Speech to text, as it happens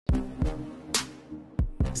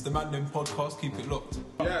It's the Mandem Podcast, keep it locked.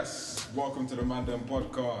 Yes, welcome to the Mandem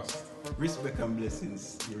Podcast. Respect and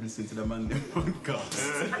blessings. You're listening to the Mandem Podcast.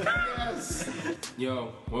 Yes.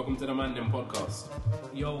 Yo, welcome to the Mandem Podcast.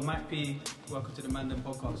 Yo, Mike P, welcome to the Mandem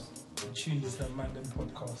Podcast. Tune to the Mandem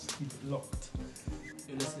Podcast. Keep it locked.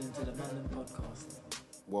 You're listening to the Mandem Podcast.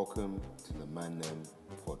 Welcome to the Mandem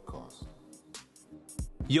Podcast.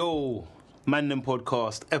 Yo, Mandem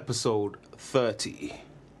Podcast, episode 30.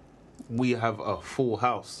 We have a full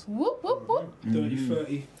house. Whoop, whoop, whoop.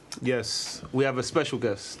 30. Yes, we have a special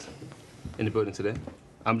guest in the building today.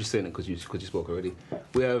 I'm just saying it because you spoke already.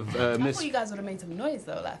 We have I Miss. thought you guys would have made some noise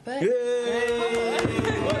though, like 30.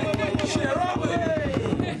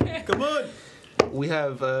 Come on. We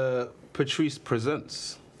have Patrice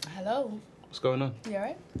Presents. Hello. What's going on? You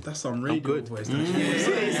alright? That's some radio good. voice.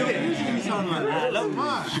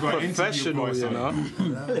 Professional, you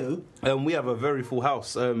know. We have a very full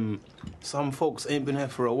house. Some folks ain't been here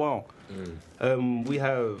for a while. We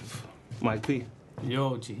have Mike P.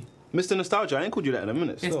 Yo, G. Mr. Nostalgia, I ain't called you that in a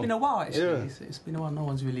minute. It's so. been a while, actually. Yeah. It's been a while. No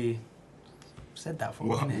one's really said that for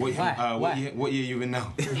a minute. What year you in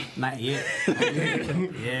now? 98.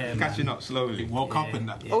 Yeah, Catching up slowly. Woke up in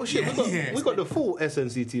that. Oh shit, we got the full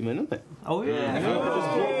SNC team in, isn't it? Oh, yeah.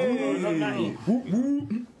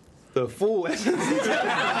 The full SNC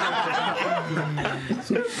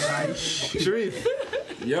team. Sharif,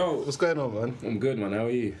 Yo, what's going on, man? I'm good, man. How are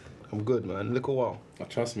you? I'm good, man. Look a while.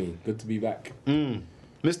 Trust me, good to be back.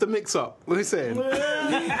 Mr. Mix Up, what are you saying?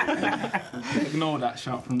 Ignore that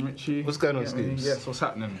shout from Richie. What's going on, Scoops? Yes, what's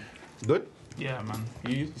happening? Good? Yeah, man.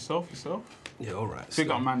 You, yourself? Yeah, alright.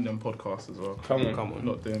 Big up Mandem Podcast as well. Come on.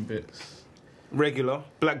 Not doing bits. Regular,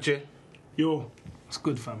 Black J. Yo, it's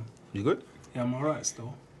good, fam. You good? Yeah, I'm alright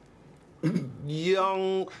still.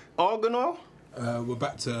 Young Argonaut? We're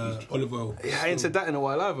back to olive oil. Yeah, I ain't said that in a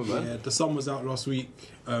while either, man. Yeah, the sun was out last week.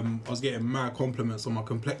 I was getting mad compliments on my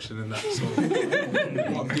complexion and that. So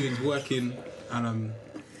what I'm doing is working, and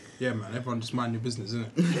yeah, man, everyone just mind your business,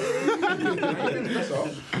 innit?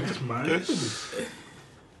 Just man.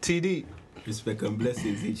 TD. Respect and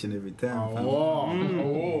blessings each and every time. All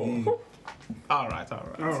right.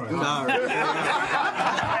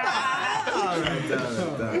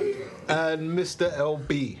 And Mr.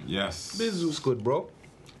 LB. Yes. What's good, bro?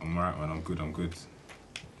 I'm alright, man. I'm good.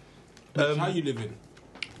 How you living?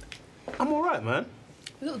 I'm alright, man.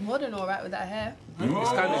 You look more than alright with that hair. It's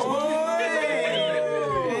kind of...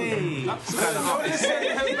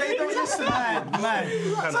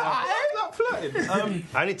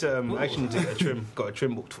 I need to actually need to get a trim. Got a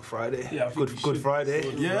trim booked for Friday. Yeah, Good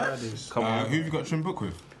Friday. Yeah. Come on. Who have you got trim book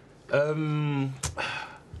with?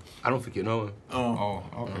 I don't think you know him. Oh,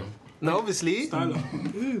 okay. No, obviously.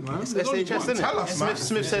 SHS, isn't Tell it? us, man.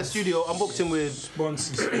 Smith's Hair Studio. I'm booked in with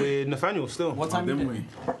Sponsors. Nathaniel still. What time Then you we.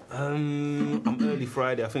 I'm early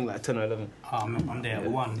Friday. I think like 10 or 11. I'm there at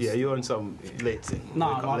 1. Yeah, you're on some late thing. No,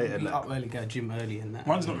 Wake up I'm late and that. up early, go gym early and that.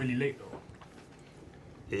 One's not really late though.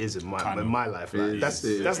 It is in my life. It Like,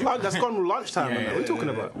 is. that's gone lunchtime. and that. What are you talking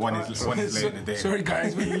about? One is late in the day. Sorry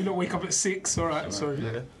guys, when you don't wake up at 6. Alright, sorry.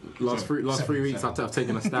 Yeah. Last 3 weeks, I've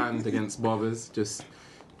taken a stand against barbers. Just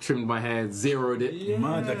trimmed my hair, zeroed it.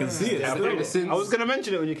 Man, I can see it. Ever since, I was gonna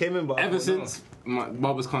mention it when you came in, but ever since, my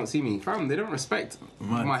barbers can't see me. Fam, they don't respect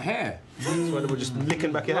my hair. that's why they were just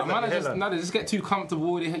licking back your head. Man, Like your they just get too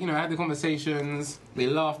comfortable. They, have the conversations. They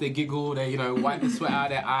laugh, they giggle. They, wipe the sweat out of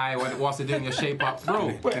their eye whilst they're doing your shape up, bro.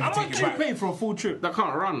 Wait, how much do you pay for a full trip? That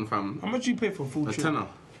can't run, fam. How much do you pay for a full A trip? tenner.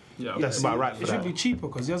 Yeah, That's about right for It should that. be cheaper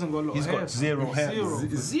because he hasn't got a lot He's of hair. got zero hair.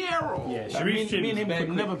 Zero. Yeah, me and him could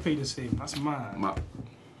never pay the same. That's mad.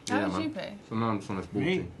 How Yeah, much man. you pay? So now I'm just on this ball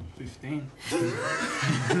Me? thing. 15.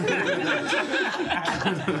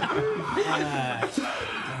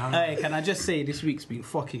 Hey, can I just say this week's been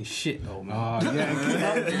fucking shit though, man.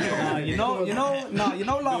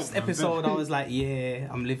 Last episode I was like, yeah,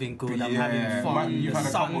 I'm living good, I'm having fun, the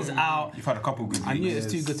sun's out. You've had a couple good weeks. I knew it was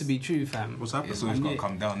too good to be true, fam. What's happening? So it's got to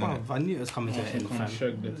come down, innit? I knew it was coming to an end, fam. Let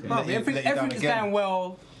you down Everything's again. going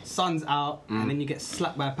well, sun's out, and then you get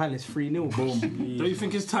slapped by Palace 3-0. Boom. Don't you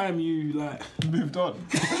think it's time you like Moved on.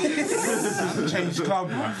 Changed club,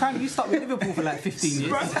 man. Fam, you stuck with Liverpool for like 15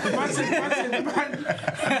 years. but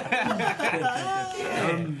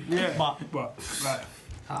like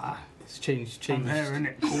It's changed. I'm here,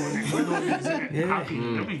 innit? Cool, innit? You know what it is, innit? Yeah. Happy, you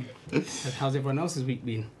know what I mean? How's everyone else's week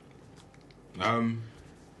been?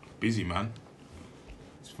 Busy, man.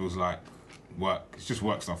 It feels like work. It's just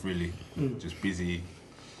work stuff, really. Just busy.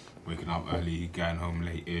 Waking up early, going home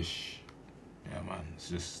late-ish. Yeah, man. It's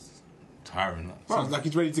just tiring. Like. Sounds like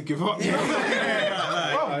he's ready to give up. It's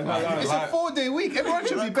a 4-day week. Everyone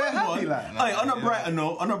should be bare happy. Hey, on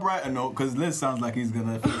a brighter note, because Liz sounds like he's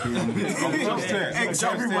gonna ex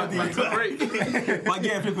everybody. But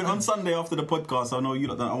yeah, flipping on Sunday after the podcast, I know you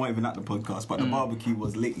lot. I wasn't even at the podcast, but the barbecue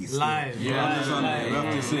was litty. Live. On Sunday, we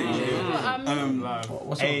have to say.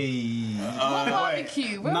 What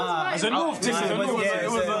barbecue? Where was It's a North thing. It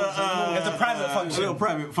was a private function. A little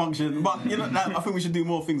private function. But you know, I think we should do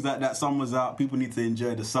more things like that. Sun was out. People need to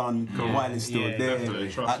enjoy the sun while it's still there.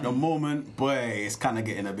 At the moment, boy, it's kind of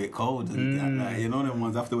getting a bit cold. And that, you know, them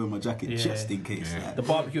ones I have to wear my jacket just in case. Like. The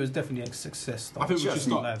barbecue is definitely a success. Though. I think we should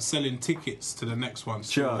start selling tickets to the next one.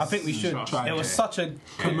 Sure. I think we should. It was such a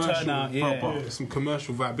commercial turnout. some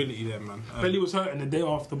commercial viability there, man. Belly was hurting the day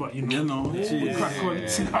after, but you know, we crack on.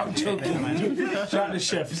 I'm joking, man. Shout out the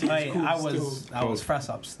chef. I was frass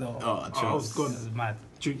up still. I was gone. It was mad.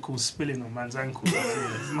 Drink was spilling on man's ankle.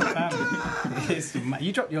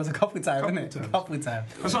 You dropped yours a couple of times, innit? A couple of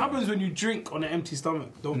times. That's what happens when you drink on an empty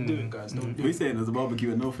stomach. Don't do it, guys. Don't do it. We saying there's a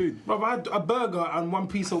barbecue and no food. But I had a burger and one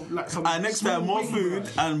piece of like some. And next time, more food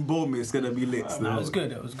and boom, it's gonna be lit. It was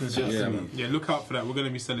good. It was good. Yeah, look out for that. We're going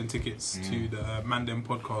to be selling tickets to the Mandem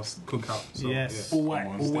podcast cookout. So, yes. All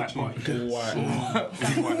white party.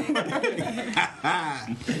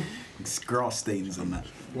 Grass stains on that.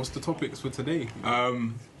 What's the topics for today?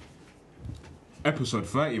 Episode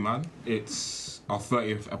 30, man. It's our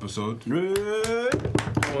 30th episode.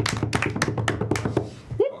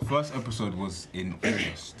 Our first episode was in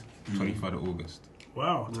August, 23rd of August.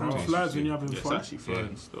 Wow, time flies when you're having fun. It's actually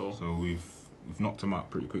flying still. So we've knocked them out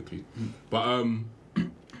pretty quickly. But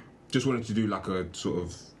just wanted to do like a sort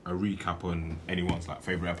of a recap on anyone's like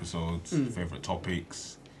favourite episodes, favourite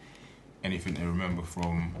topics, anything they remember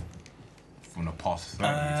from the past 30, if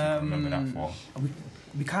you can remember that far.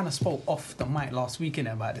 We kind of spoke off the mic last weekend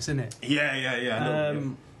about this, innit? Yeah.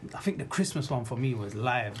 I think the Christmas one for me was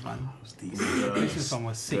live, man. The Christmas one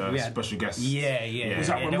was sick. We had special guests. Yeah. Was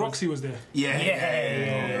that when Roxy was there?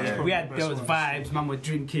 Yeah. We had there was vibes. Man, were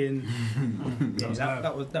drinking.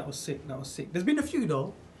 That was sick. That was sick. There's been a few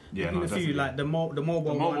though. Yeah, a few like the mobile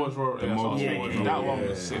one. That one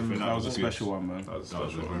was sick. That was a special one, man. That was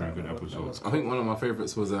a very good episode. I think one of my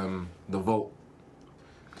favourites was the vote.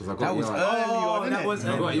 Because I got early on. I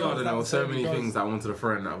got yard and there were so many things I wanted to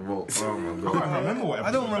throw in that vote. Oh my god!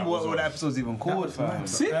 I don't remember what the episode's even called.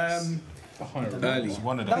 Six. Early.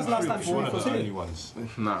 One of the early ones.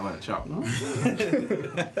 Nah, it went chop.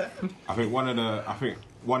 I think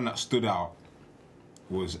one that stood out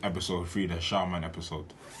was episode 3, the showerman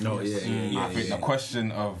episode. No, I think the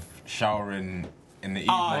question of showering in the evening.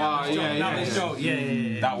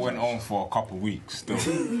 That went on for a couple of weeks still.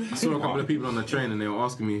 I saw a couple of people on the train and they were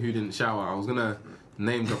asking me who didn't shower. I was gonna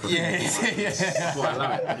name drop a few. That's what I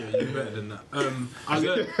like. Yeah, you're better than that. I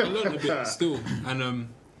learned a bit still, and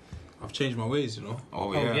I've changed my ways, you know.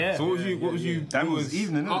 Oh yeah. So what was you? That was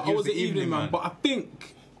evening. I was the evening man, but I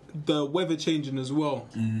think the weather changing as well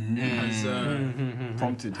has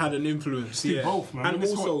prompted, had an influence. Yeah, both, man. And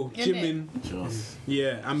also gymming.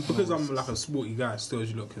 Yeah, and because I'm like a sporty guy, still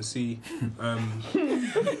as you lot can see.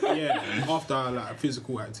 After like a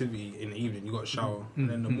physical activity in the evening, you got to shower, and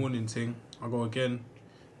then the morning thing, I go again.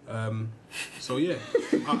 So yeah,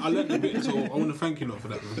 I learned a bit. So I want to thank you lot for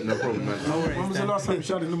that, man. No problem, man. When was the last time you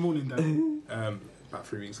showered in the morning, Dan? About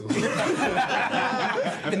 3 weeks ago.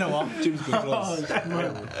 You know what? Gym's been closed.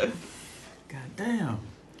 God damn.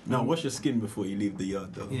 Now, wash your skin before you leave the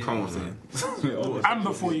yard, though. Yeah. Come on, man. And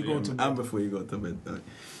before you go to bed. And before you go to bed.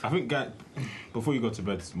 I think before you go to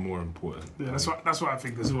bed is more important. Yeah, that's what I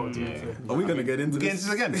think as well. To be fair. Are we gonna get into this?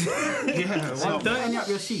 again. Dirtying up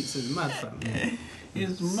your sheets is mad, fam.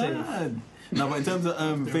 It's mad. No, but in terms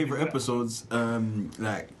of favourite episodes,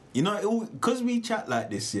 like, you know, because we chat like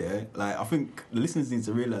this, yeah, like, I think the listeners need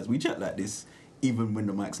to realise we chat like this even when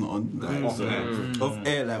the mic's not on. Like, off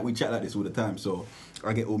air, like, we chat like this all the time, so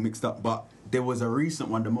I get all mixed up. But there was a recent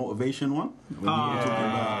one, the motivation one, when you were talking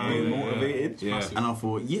about being motivated, and I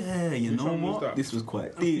thought, you know what, this was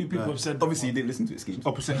quite deep. people have said that obviously, you didn't listen to it, Schemes.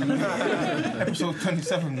 Opposite. Episode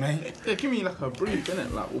 27, mate. Yeah, give me like a brief,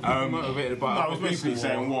 innit? Like, what people motivated by. I was basically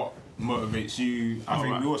saying what motivates you. I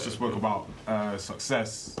think we also spoke about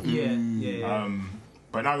success. Yeah.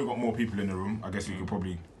 But now we've got more people in the room. I guess we could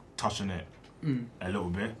probably touch on it a little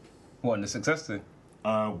bit. What, in the success thing?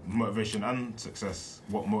 Motivation and success.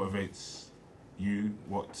 What motivates you?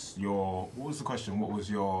 What was the question? What was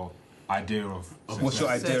your idea of success? What's your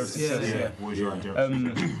idea of success? Yeah. What was your idea of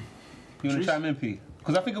success? You want to chime in, P?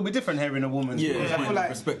 Because I think it'll be different hearing a woman. Yeah, I feel like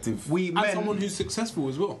perspective. we And men. someone who's successful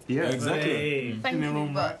as well. Yeah, exactly. Thank you,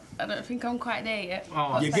 but I don't think I'm quite there yet.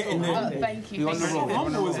 You're getting there. Thank you. You're on the roll.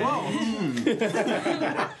 Humble as well.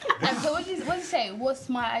 So what did you say? What's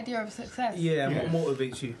my idea of success? Yeah, what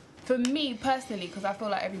motivates you? For me personally, because I feel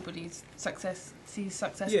like everybody's sees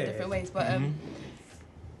success in different ways, but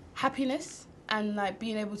happiness and like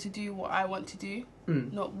being able to do what I want to do,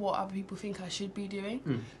 not what other people think I should be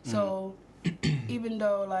doing. So even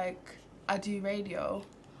though like I do radio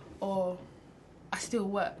or I still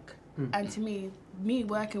work, and to me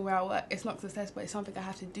working where I work, it's not success, but it's something I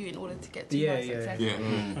have to do in order to get to my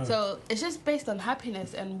success. So it's just based on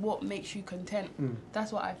happiness and what makes you content.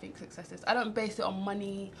 That's what I think success is. I don't base it on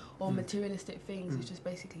money or materialistic things. It's just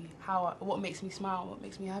basically what makes me smile, what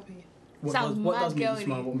makes me happy. What Sounds does mad make you girly.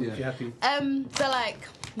 smile? What makes you happy? So like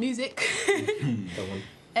music.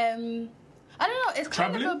 I don't know. It's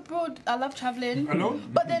kind of a broad. I love traveling.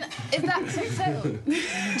 But then is that success?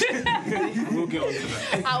 We'll get on to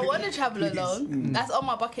that. I want to travel alone. That's on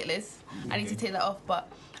my bucket list. I need to take that off, but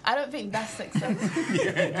I don't think that's success.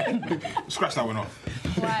 Scratch that one off.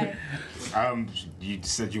 Why? You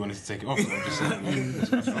said you wanted to take it off. So I'm just saying,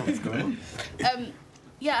 scratch that off. What's going on?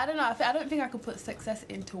 Yeah, I don't know. I don't think I could put success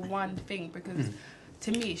into one thing because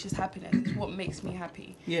to me it's just happiness. It's what makes me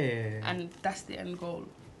happy. Yeah. And that's the end goal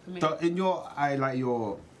for me. So in your eye, like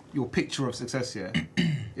your picture of success,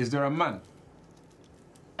 is there a man?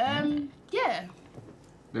 Yeah.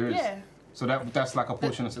 There is. Yeah. So that's like a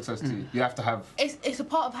portion of success to you. You have to have. It's a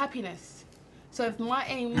part of happiness. So if my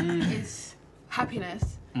aim is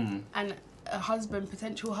happiness and a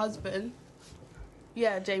potential husband.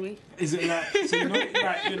 Yeah, Jamie. Is it like, so you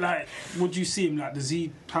know, like, would you see him like? Does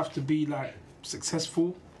he have to be like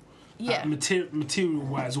successful? Yeah. Like, material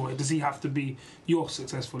wise, or does he have to be you're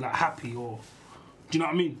successful, like happy, or do you know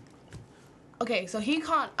what I mean? Okay, so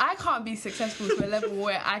I can't be successful to a level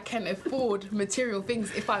where I can afford material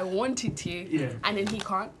things if I wanted to, and then he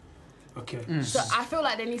can't. Okay. So I feel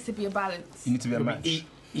like there needs to be a balance. You need to be a match.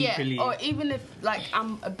 Yeah, or even if like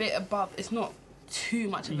I'm a bit above, it's not too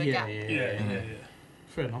much of a gap. Yeah.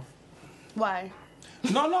 Fair enough. Why?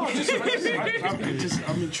 No,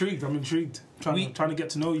 I'm intrigued. Trying to get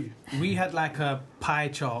to know you. We had like a pie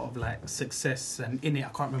chart of like success, and in it I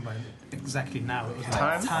can't remember exactly now. It was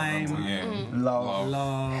like time,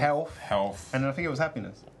 love, health, and I think it was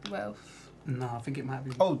happiness. Wealth. No, I think it might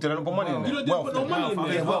be. Oh, did I not put money in there? You didn't put no money in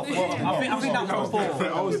there. Wealth. I think that was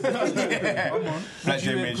before. Would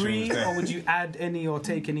you agree, or would you add any or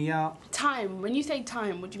take any out? Time. When you say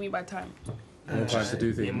time, what do you mean by time? More time to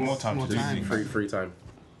do things. More time to do things. Free time.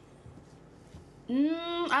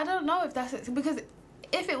 I don't know if that's it, because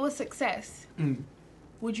if it was success,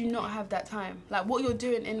 would you not have that time? Like what you're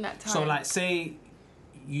doing in that time. So like, say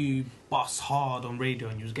you bust hard on radio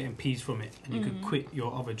and you was getting peas from it, and you could quit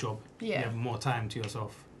your other job. Yeah. You have more time to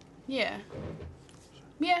yourself. Yeah,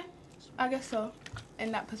 I guess so.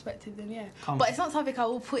 In that perspective, then yeah. But it's not something I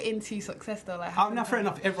will put into success though. Like, no, fair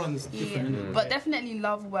enough. Everyone's different. But definitely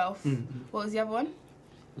love, wealth. What was the other one?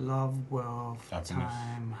 Love, wealth, happiness.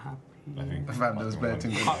 Time, happy. I think. I found those better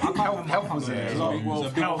things. Health was there.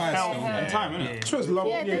 Health and time, innit? I suppose love,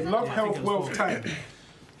 love, health, wealth, time.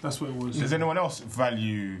 That's what it was. Does anyone else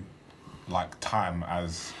value like time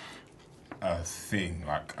as a thing?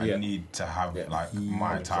 Like I need to have like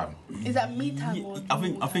my time. Is that me time or?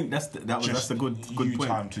 I think that's a good point.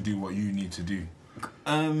 Time to do what you need to do.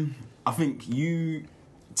 I think you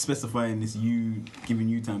specifying this, you giving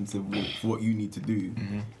you time to for what you need to do,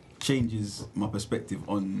 changes my perspective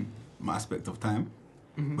on my aspect of time,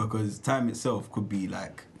 because time itself could be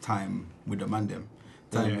like time with the man them,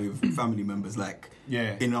 time with family members, like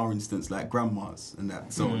in our instance like grandmas and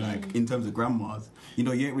that. So like in terms of grandmas, you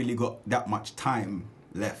know, you ain't really got that much time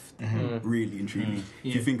left, really and truly,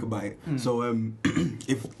 if you think about it. So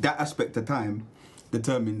if that aspect of time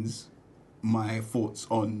determines my thoughts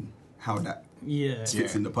on how that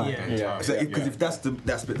fits in the pie. Because if that's the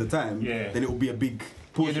aspect of time, then it will be a big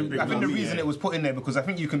portion. I think the reason it was put in there because I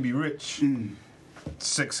think you can be rich,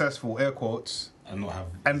 successful, air quotes,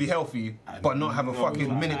 and be healthy, but not have a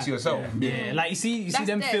fucking minute to yourself. Yeah, like you see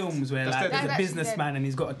them films where like there's a businessman and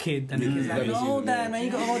he's got a kid and the kid's like, "Oh, dad, man,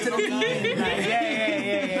 you got to go to the meeting."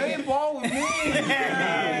 Play ball with me.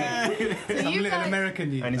 Some little American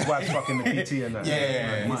dude. And his wife's fucking the PT and that.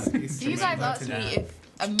 Do you guys ask me if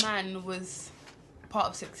a man was part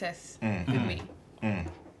of success with me?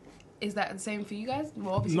 Is that the same for you guys?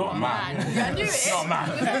 Well, obviously not a man. I knew it. Not a man.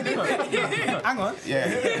 Hang on.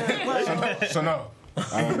 Yeah. So no.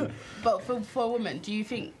 But for a woman, do you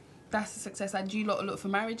think that's a success? Like, do you look for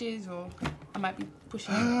marriages or? I might be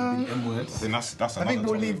pushing. M word. Then that's I think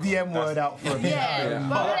we'll leave the M word out for a bit.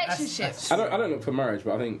 But relationships. I don't look for marriage,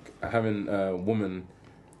 but I think having a woman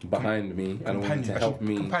behind me and a woman to help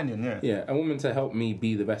me, a woman to help me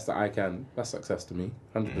be the best that I can. That's success to me,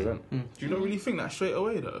 100%. Do you not really think that straight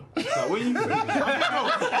away though? Like, when you think, because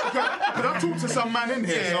I talk to some man in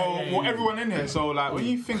here, or everyone in here. So like, when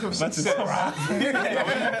you think of success,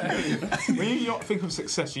 when you not think of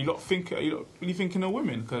success, you not really thinking of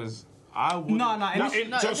women because. I would.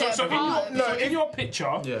 In your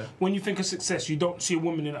picture, when you think of success, you don't see a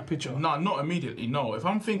woman in that picture. No, not immediately. No, if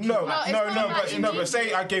I'm thinking, but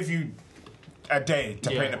say I gave you a day to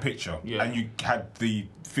paint a picture, and you had the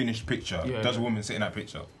finished picture. Does a woman sit in that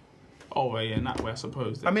picture? Oh, yeah, in that way, I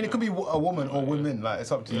suppose. I mean, it could be a woman or women. Like,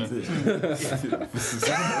 it's up to you.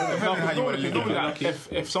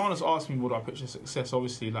 If someone has asked me what I picture success,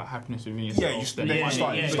 obviously, like happiness within yourself.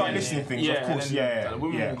 Yeah, you start listening to things. Of course, the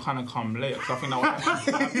women will kind of come later. Because I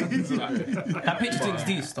think that picture thing's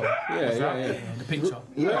decent, though. Yeah. The picture.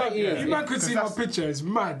 You man could see my picture. It's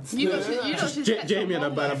mad. Jamie and a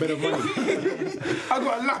bit of money. I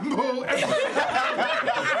got a Lambo. What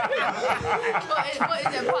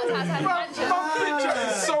is it? My picture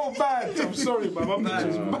is so bad. I'm sorry, but my picture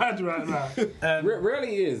is mad right now.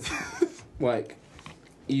 Really is. Like,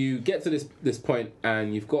 you get to this point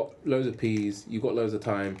and you've got loads of peas, you've got loads of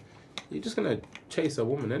time. You're just gonna chase a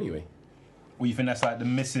woman anyway. Well, you think that's like the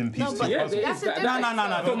missing piece? No, but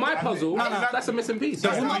no. For my puzzle, that's a missing piece. The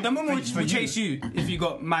woman would chase you if you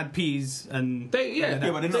got mad peas and but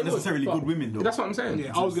they're not necessarily good women though. That's what I'm saying.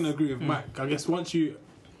 Yeah, I was gonna agree with Mac. I guess once you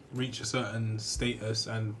reach a certain status,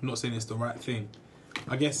 and I'm not saying it's the right thing,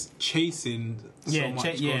 I guess chasing so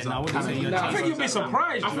much goes up. I think you'd be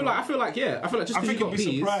surprised. I feel like just because you got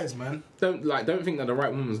peas, surprised, man. Don't think that the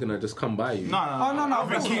right woman's gonna just come by you. No.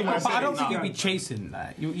 But I don't think you'd be chasing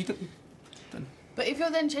that. But if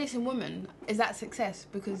you're then chasing women, is that success?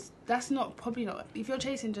 Because that's probably not. If you're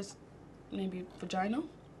chasing just maybe vagina.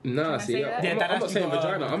 No, see, I'm not saying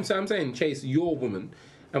vagina. I'm saying chase your woman.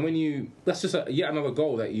 And when that's just yet another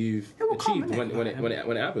goal that you've achieved when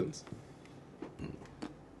it happens.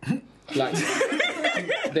 Like,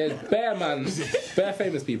 there's bare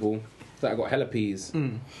famous people that got hella peas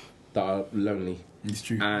that are lonely. It's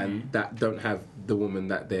true. And that don't have the woman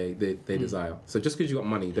that they desire. So just because you got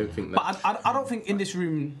money, don't think that. But I don't think in this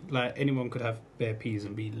room, like, anyone could have bare peas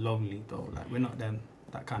and be lonely, though. Like, we're not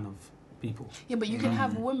that kind of people. Yeah, but you can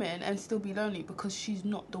have women and still be lonely because she's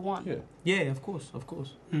not the one. Yeah, of course.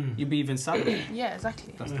 You'd be even sadder. Yeah,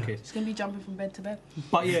 exactly. That's the case. She's going to be jumping from bed to bed.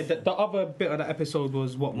 But yeah, the other bit of that episode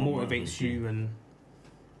was what motivates you and...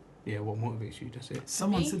 Yeah, what motivates you, that's it.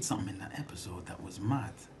 Someone said something in that episode that was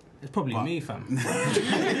mad. It's probably me, fam.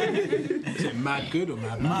 Is it mad good or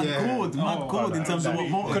mad bad? Mad good in terms of what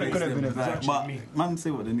motivates them. But me. man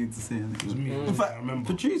say what they need to say. It was me. In fact,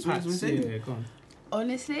 Patrice, what was saying? Yeah, go on.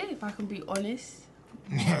 Honestly, if I can be honest...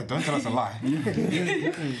 Yeah, don't tell us a lie.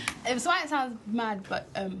 It might sound mad, but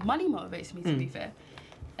money motivates me, to be fair.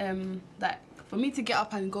 Like, for me to get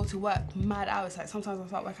up and go to work mad hours, like sometimes I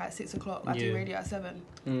start work at 6 o'clock, I do radio at 7.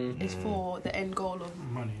 It's for the end goal of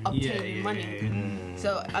obtaining money.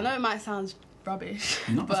 So I know it might sound rubbish,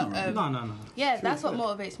 but no. Yeah, that's what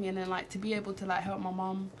motivates me, and then like to be able to like help my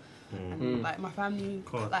mum and like my family,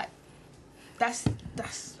 like that's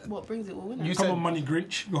what brings it all. Isn't it? You said Money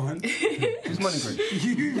Grinch. Go on. Who's Money Grinch?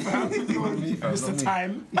 You, fam. Mr.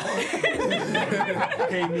 Time.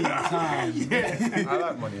 Pay me time. Yeah. I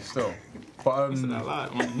like money still. But I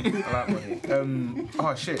like money.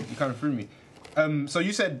 Oh shit, you kind of threw me. So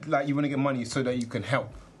you said like you want to get money so that you can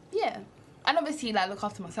help. Yeah, and obviously like look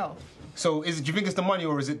after myself. So do you think it's the money,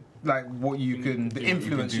 or is it like what the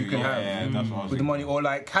influence you can have with the money, or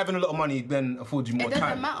like having a lot of money then affords you more time? It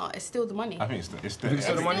doesn't matter. It's still the money. I think it's still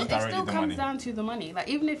the money. It still comes down to the money. Like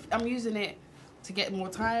even if I'm using it to get more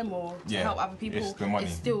time or to help other people,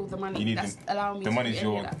 it's still the money that's allowing me. The to money's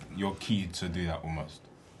do any of that. your key to do that almost.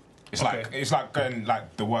 It's like going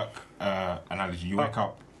like the work analogy. You wake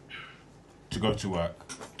up to go to work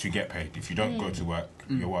to get paid. If you don't go to work,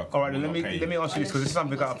 your work. All right, then let me ask you this, because this is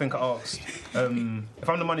something that I think I asked. If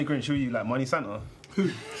I'm the Money Grinch, who are you, like Money Santa? Who?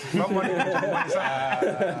 Money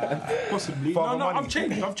Santa. Possibly. No,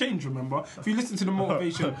 I've changed, remember? If you listen to the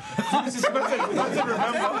motivation... If you listen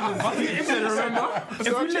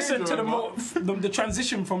to the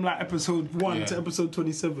transition from like episode 1 to episode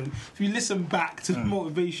 27, if you listen back to the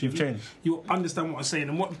motivation... You've changed. You'll understand what I'm saying.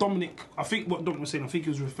 And what Dominic was saying, I think he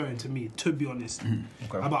was referring to me, to be honest,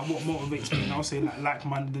 about what motivates me. And I'll say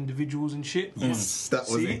like-minded individuals and shit. Yes, that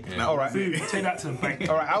was it. Yeah. All right. Take that to the bank.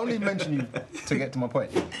 All right, I only mentioned you to get to my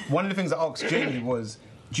point. One of the things I asked Jamie was,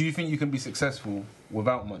 Do you think you can be successful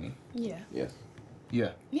without money? Yeah. Yes.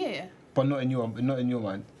 Yeah. Yeah. But not in your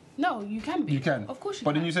mind. No, you can be. You can. Of course you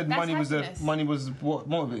but can. then you said That's money was what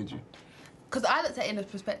motivated you. Because I looked at it in a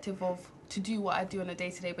perspective of to do what I do on a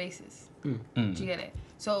day-to-day basis. Do you get it?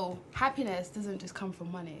 So happiness doesn't just come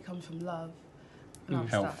from money; it comes from love, and other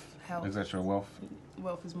stuff. Health, etc. Wealth.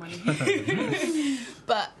 Wealth is money.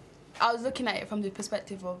 But I was looking at it from the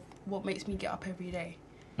perspective of what makes me get up every day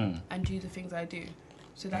and do the things I do.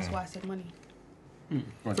 So that's why I said money.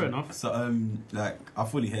 Fair enough. So, like, I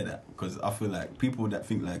fully hear that because I feel like people that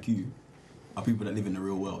think like you are people that live in the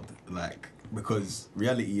real world. Like, because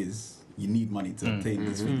reality is you need money to obtain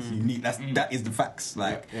these things. You need that is the facts.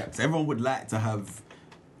 Like, so everyone would like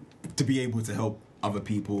to be able to help other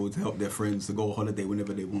people, to help their friends, to go on holiday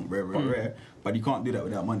whenever they want, rare. But you can't do that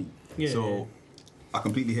without money. So I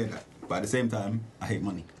completely hear that. But at the same time, I hate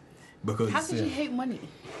money because. How could you hate money?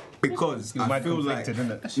 Because I feel like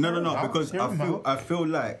no. Because I feel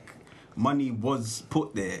like money was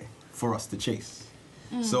put there for us to chase.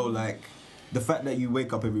 So like the fact that you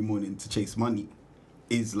wake up every morning to chase money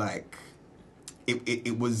is like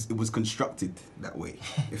it was constructed that way,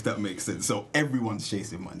 if that makes sense. So everyone's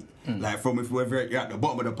chasing money. Like from whether you're at the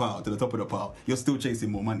bottom of the pile to the top of the pile, you're still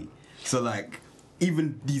chasing more money. So like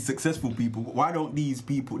even these successful people, why don't these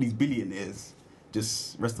billionaires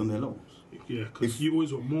just rest on their laurels? Yeah, because you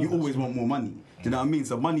always want more. You always want more money. Do you know what I mean?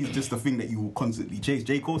 So money is just a thing that you will constantly chase.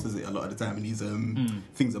 J. Cole says it a lot of the time in his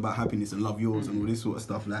things about happiness and love yours and all this sort of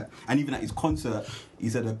stuff. Like, and even at his concert, he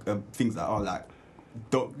said things that are like,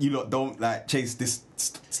 don't like chase this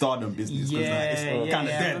stardom business because it's kind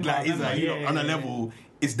of dead. Like, it's like on a level,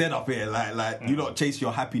 it's dead up here. Like you lot chase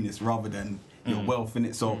your happiness rather than your wealth in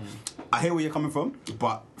it. So I hear where you're coming from,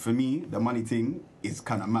 but for me, the money thing is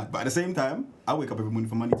kind of mad. But at the same time, I wake up every morning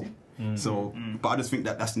for money too. So, but I just think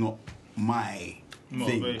that that's not my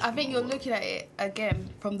thing. I think you're looking at it again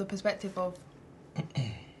from the perspective of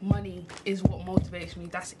money is what motivates me.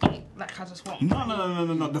 That's it. Like I just want.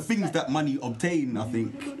 No. The things that money obtain, I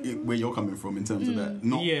think, where you're coming from in terms of that,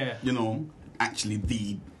 not actually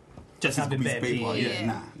the just having better paper.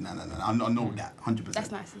 Nah. I know that 100%. That's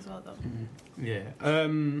nice as well, though. Yeah.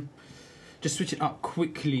 Just switching up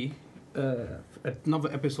quickly.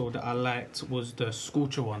 Another episode that I liked was the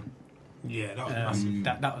Scorcher one. Yeah, that was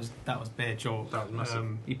massive. That was bare joke. That was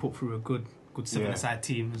massive. He put through a good 7-a-side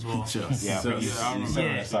team as well. I think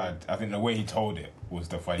 7-a-side. I think the way he told it was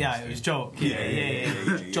the funniest. Yeah, it was joke.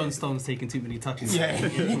 Yeah. John Stone's taking too many touches. Yeah.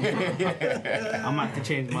 I might have to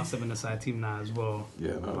change my 7-a-side team now as well.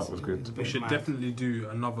 Yeah, no, that was good. We should definitely do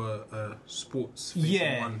another sports one.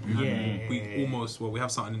 Yeah. We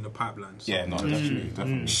have something in the pipeline. So. Yeah, no,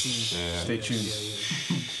 definitely. Stay tuned.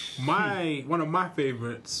 One of my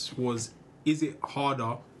favourites was, is it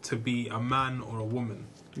harder to be a man or a woman?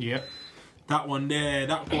 Yep. That one there,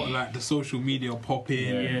 that got like the social media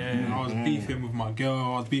popping. Yeah. I was beefing with my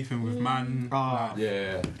girl, I was beefing with man.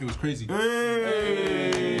 It was crazy.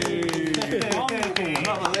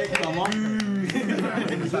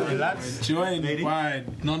 Joined by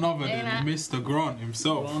none other than Mr. Grant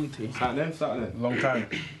himself.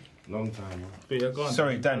 Long time.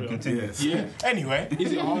 Sorry, Dan, continue. Yeah. Anyway,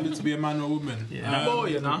 is it harder to be a man or a woman?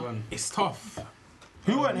 It's tough.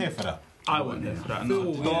 Who weren't here for that? I wasn't here for that.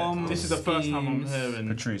 No. This is the first time I'm hearing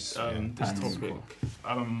Patrice this topic.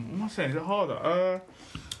 What am I saying? Is it harder?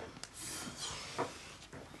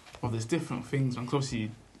 Well, there's different things. Because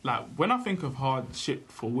obviously, like when I think of hardship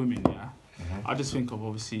for women, I just think of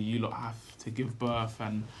obviously you lot have to give birth,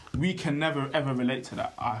 and we can never ever relate to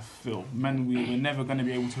that. I feel men, we're never going to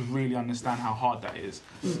be able to really understand how hard that is.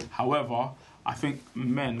 However, I think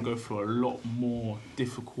men go through a lot more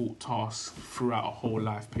difficult tasks throughout a whole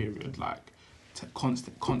life period, like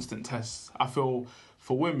constant tests. I feel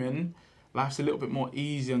for women, life's a little bit more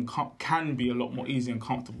easy and can be a lot more easy and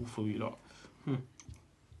comfortable for you lot.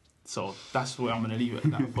 So that's where I'm going to leave it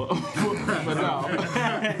at that. But now,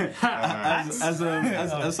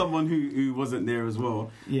 as someone who wasn't there as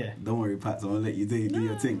well, don't worry, Pat, I'm gonna let you do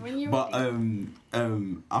your thing. But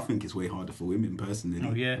I think it's way harder for women personally.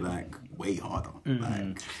 Like way harder.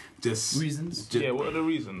 Like just reasons. What are the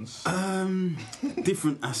reasons?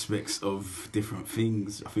 Different aspects of different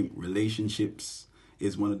things. I think relationships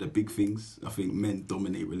is one of the big things. I think men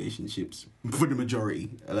dominate relationships for the majority.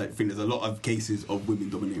 I think there's a lot of cases of women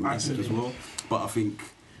dominating relationships as well. But I think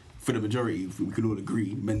for the majority, we can all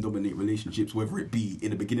agree, men dominate relationships, whether it be in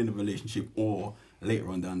the beginning of a relationship or later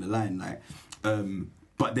on down the line. Like,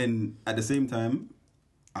 but then at the same time,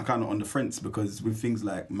 are kind of on the fence because with things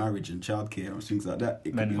like marriage and childcare and things like that,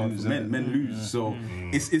 it Men can lose, men lose. So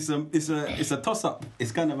it's a toss up.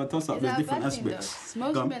 It's kind of a toss up. Is There's that a different bad thing, aspects.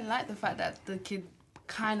 though? Most men like the fact that the kid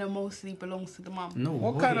kind of mostly belongs to the mum. No.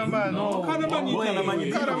 What kind of man? No. What kind of man? What kind of man?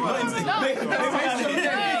 What kind of man?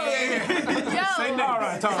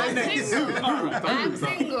 I'm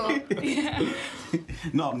single. Yeah.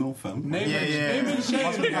 No, I'm no fam. Name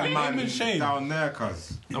and shame down there,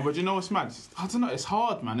 cuz. No, but you know what's mad? I don't know. It's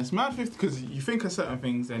hard, man. It's mad because you think of certain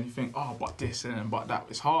things, then you think, oh, but this and but that.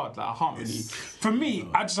 It's hard. Like I can't really. For me,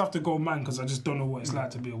 I just have to go man because I just don't know what it's like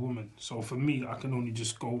to be a woman. So for me, I can only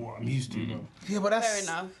just go what I'm used to. Yeah, but that's Fair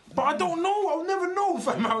enough. But I don't know. I'll never know,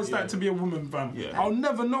 fam, how it's like to be a woman, fam. Yeah. I'll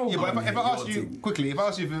never know. Yeah, but fam. if I asked you quickly, if I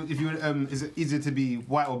asked you if you is it easier to be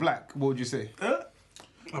white or black, what would you say?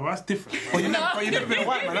 Oh, that's different. But you've never been a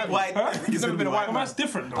white man, have you? White. You've never been a white Oh, man. that's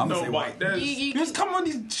different, though. I'm gonna say white. Just come on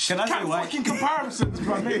these fucking comparisons,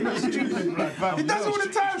 bro. Make me stupid, bro. It does all the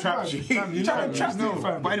time, fam. You trying to trap me,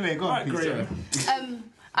 fam. But anyway, go on, Right, please. great.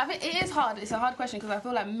 I think it is hard. It's a hard question because I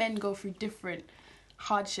feel like men go through different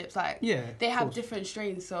hardships. Like they have different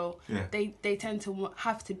strains, so they tend to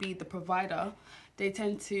have to be the provider. They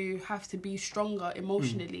tend to have to be stronger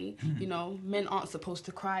emotionally. You know, men aren't supposed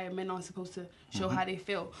to cry and men aren't supposed to show how they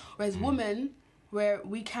feel. Whereas women, where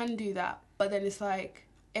we can do that, but then it's like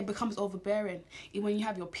it becomes overbearing. When you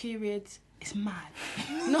have your periods, it's mad.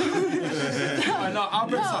 No, I'll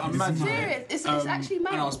bet something mad. serious. It's actually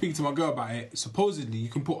mad. And I was speaking to my girl about it. Supposedly, you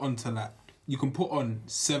can put on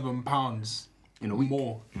 £7 in a week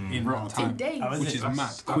more in that time, in days. which is mad.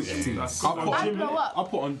 Quick thing. I put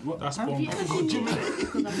on what? That's Have you ever seen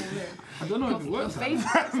because I'm aware. I don't know if it Your works. face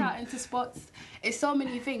breaks out into spots. It's so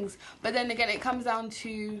many things. But then again, it comes down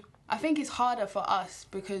to, I think it's harder for us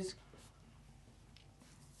because,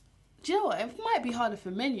 do you know what? It might be harder for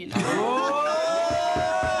men, you know.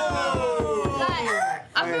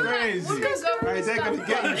 I feel like women go through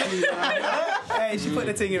stuff. Hey, she put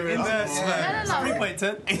the thing in reverse. No.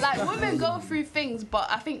 Like women go through things, but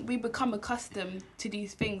I think we become accustomed to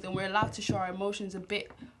these things and we're allowed to show our emotions a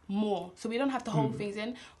bit more. So we don't have to hold things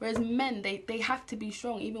in. Whereas men, they have to be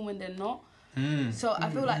strong even when they're not. So I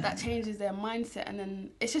feel like that changes their mindset and then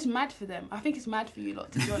it's just mad for them. I think it's mad for you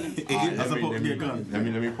lot, to be honest. Let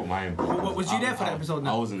me put my in. What was you there for that episode?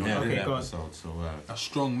 I wasn't there for Okay, that go on. episode, so A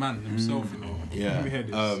strong man himself, you know. yeah. Let me hear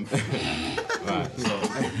this. Right, so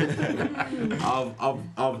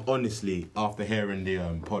I've honestly, after hearing the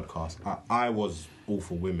podcast, I was all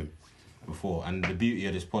for women before, and the beauty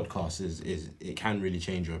of this podcast is it can really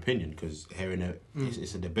change your opinion because hearing it,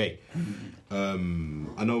 it's a debate. I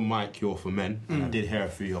know, Mike, you're for men, and I did hear a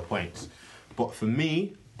few of your points, but for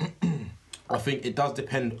me, I think it does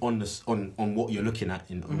depend on what you're looking at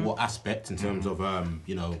in what aspect in terms of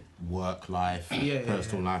work life,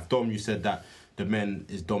 personal life. Dom, you said that the man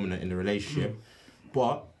is dominant in the relationship,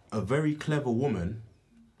 but a very clever woman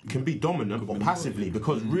can be dominant but passively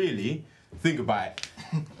because really. Think about it.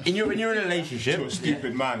 You're in a relationship. To a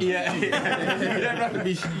stupid man. Yeah. You don't have to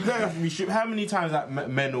be stupid. How many times that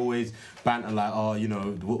men always banter like, oh, you know,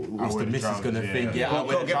 what's the missus gonna think? Yeah, I'll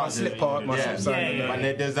get my slipper up, my yeah. slip. But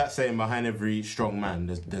there's that saying behind every strong man,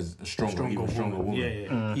 there's a stronger woman.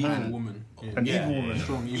 Yeah. Evil woman. An evil woman.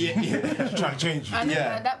 Strong evil. Yeah. Trying to change you. I never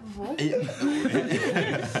heard that before.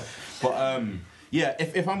 But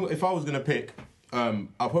if I was gonna pick, I'll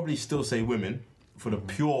probably still say women. For the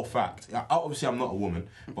pure fact, obviously I'm not a woman,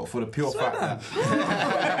 but for the pure fact that,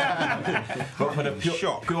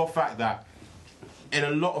 pure fact that, in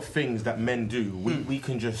a lot of things that men do, we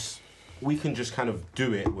can just kind of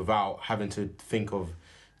do it without having to think of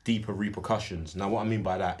deeper repercussions. Now, what I mean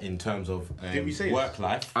by that, in terms of work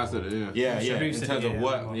life, I said it. yeah. In terms of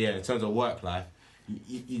work, in terms of work life.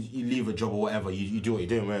 You leave a job or whatever, you do what you're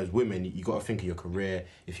doing. Whereas women, you got to think of your career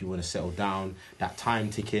if you want to settle down. That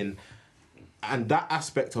time ticking. And that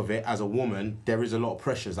aspect of it, as a woman, there is a lot of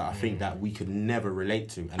pressures that I think that we could never relate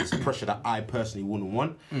to. And it's a pressure that I personally wouldn't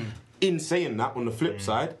want. In saying that, on the flip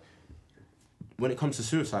side, when it comes to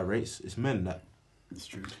suicide rates, it's men that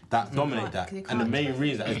dominate that. And the main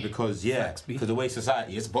reason is because, because the way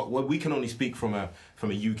society is. But we can only speak from a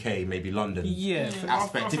UK, maybe London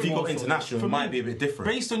aspect. If you go international, it might be a bit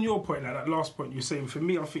different. Based on your point, like that last point you were saying, for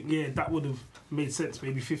me, I think, that would have made sense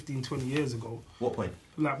maybe 15, 20 years ago. What point?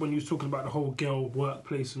 Like when you was talking about the whole girl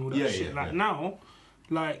workplace and all that shit. Now,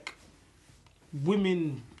 like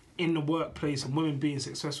women in the workplace and women being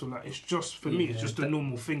successful, like it's just for me, it's just a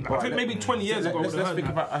normal thing. Like, I think maybe 20 years ago, let's think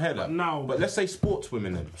about. I heard that. Now, but let's say sports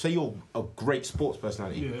women then. Say you're a great sports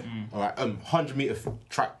personality. All right, 100-meter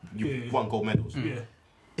track, you won gold medals.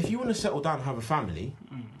 If you want to settle down and have a family,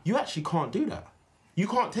 you actually can't do that. you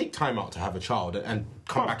can't take time out to have a child and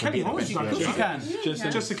come back and be the best. Of course you can.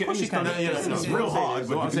 Just to get It's real hard.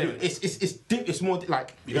 It's more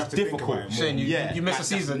like it's difficult. Saying you miss a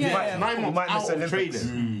season. You might 9 months out of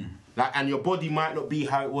training. Like, and your body might not be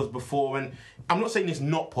how it was before. And I'm not saying it's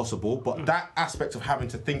not possible, but that aspect of having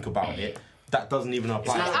to think about it, that doesn't even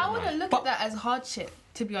apply. I wouldn't look at that as hardship,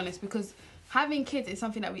 to be honest, because having kids is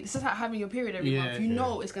something that it's just like having your period every month. You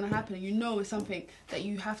know it's going to happen. You know it's something that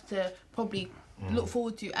you have to probably look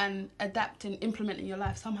forward to and adapt and implement in your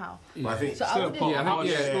life somehow. I think so.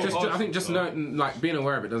 I think just knowing, like, being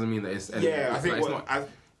aware of it doesn't mean that it's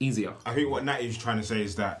easier. I think what Natty's trying to say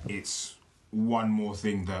is that it's one more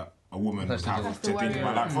thing that a woman would have to think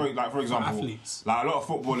about. Like for example, athletes. Like a lot of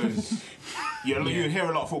footballers, you hear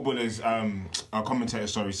a lot of footballers,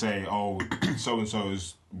 commentators, say, oh, so and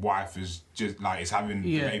so's wife is just like is having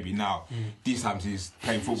the baby now. These times he's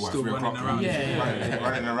playing football at 3 o'clock,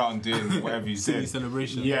 running around doing whatever he's doing.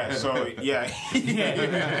 Celebration. Yeah, so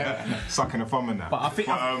sucking a thumb in that. But I think,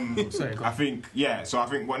 So I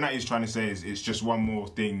think what Natty's trying to say is it's just one more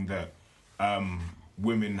thing that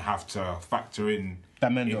women have to factor in.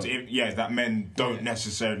 That men don't. That men don't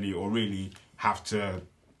necessarily or really have to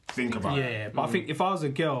think about. Yeah, but I think if I was a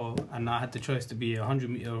girl and I had the choice to be a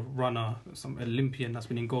 100-meter runner, some Olympian that's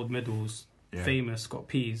winning gold medals, famous, got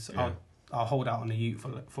P's, I'll hold out on the youth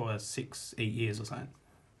for 6-8 years or something.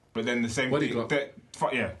 But then the same thing. Bingo.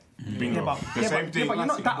 The same thing. But you're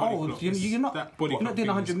not that old. You're not doing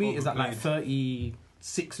 100 meters at like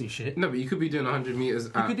 36 and shit. No, but you could be doing 100 meters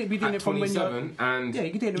at, you could be doing at it from 27 when and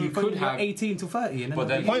you could do it from when you're 18 to 30. And but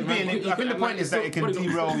the point being, I think the point is that it can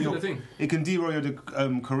derail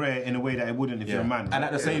your career in a way that it wouldn't if you're a man. And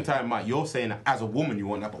at the same time, Mike, you're saying that as a woman you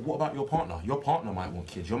want that, but what about your partner? Your partner might want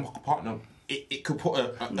kids. Your partner, it could put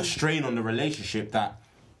a strain on the relationship that,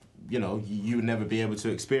 you would never be able to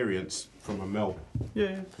experience from a male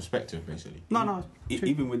perspective, basically. No.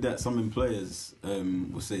 Even with that, some employers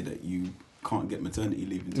will say that you can't get maternity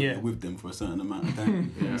leave until you're with them for a certain amount of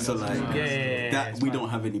time. So we don't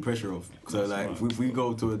have any pressure of. So if we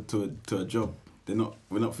go to a job,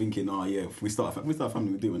 we're not thinking, if we start a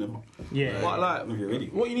family, we do it whenever. But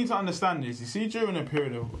what you need to understand is, you see, during a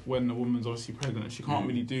period of when the woman's obviously pregnant, she can't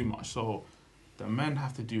really do much. So the men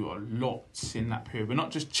have to do a lot in that period. We're not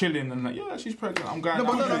just chilling and she's pregnant, I'm going.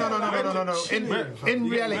 No. In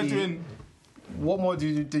reality, what more do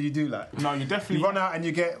you do? Like, no, you definitely run out and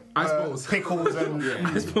you get pickles and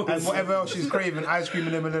whatever else she's craving, ice cream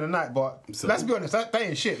in the middle of the night. But let's be honest, that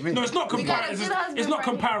ain't shit. Really. No, it's not comparable. It's not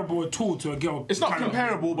comparable at all to a girl. It's not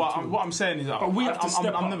comparable, but what I'm saying is that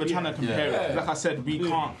I'm never trying to compare it. Like I said, we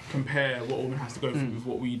can't compare what a woman has to go through with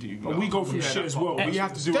what we do. But we go through shit as well. We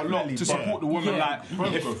have to do a lot to support the woman. Like,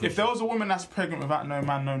 if there was a woman that's pregnant without no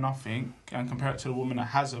man, no nothing, and compare it to the woman that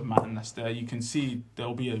has a man that's there, you can see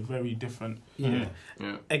there'll be a very different.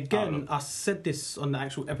 Again, I said this on the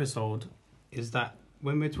actual episode, is that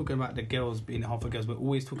when we're talking about the girls being half of girls, we're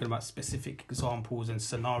always talking about specific examples and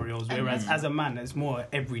scenarios, whereas as a man, it's more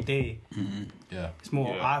everyday. It's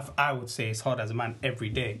more, I would say it's hard as a man every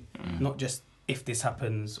day, not just if this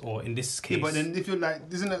happens or in this case. Yeah, but then if you're like,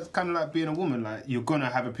 isn't that kind of like being a woman? Like, you're gonna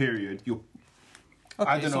have a period.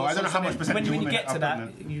 I don't know how much percentage when you get to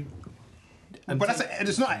that, but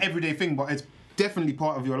it's not an everyday thing, but it's definitely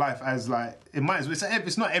part of your life. As like, it might as well.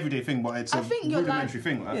 It's not an everyday thing, but it's a rudimentary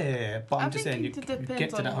thing. Like. Yeah, but I'm just saying you get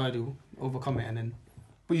to that hurdle, overcome it, and then.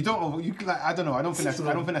 But you don't. I don't know. I don't think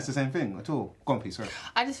that's the same thing at all. Go on, please. Sorry.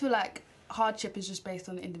 I just feel like hardship is just based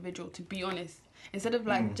on the individual. To be honest, instead of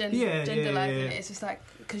like generalizing it, it's just like,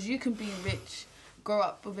 because you can be rich, grow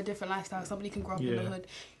up with a different lifestyle. Somebody can grow up in the hood.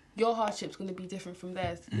 Your hardship's going to be different from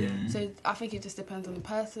theirs. So I think it just depends on the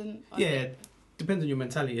person. Depends on your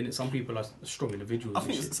mentality, and some people are strong individuals. I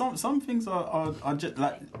think some things are just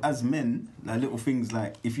like, as men, like little things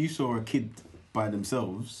like if you saw a kid by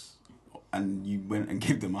themselves and you went and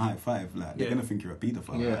gave them a high five, like they're gonna think you're a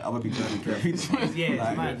paedophile. Like, other people think you're a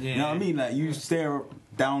paedophile. You know what I mean? Like, you stare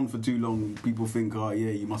down for too long, people think,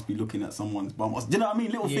 you must be looking at someone's bum. Do you know what I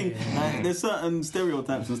mean? Little thing. Like, there's certain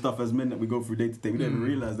stereotypes and stuff as men that we go through day to day. We don't even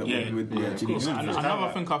realise that we're actually.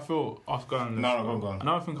 Another thing I feel. Go on.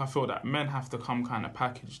 Another thing I feel that men have to come kind of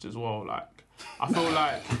packaged as well. Like, I feel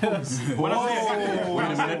like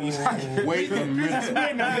wait a minute.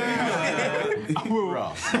 I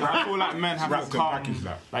feel like men have to come.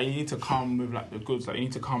 Like, you need to come with like the goods. Like, you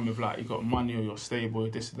need to come with like, you got money or you're stable,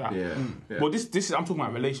 this that. Well, this is, I'm talking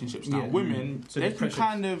about relationships now. Women, so they can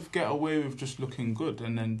kind of get away with just looking good,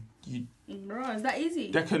 and then you. Bro, is that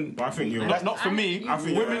easy? They can. I think you're not for me. I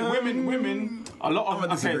think women. A lot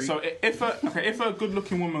of so if a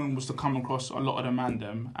good-looking woman was to come across a lot of the man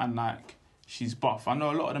them and like she's buff. I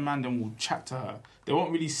know a lot of the man then will chat to her. They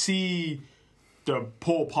won't really see the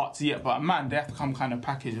poor parts yet, but man, they have to come kind of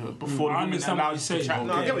package her before the woman allows you to chat.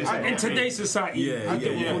 No, I get what you're saying. In today's society, I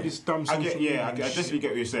get all this dumb social media. I definitely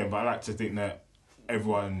get what you're saying, but I like to think that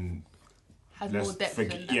everyone has more depth than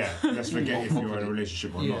that. Yeah, let's forget if you're in a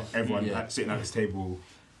relationship or not. Everyone sitting at this table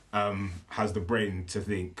has the brain to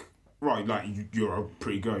think, right, like you're a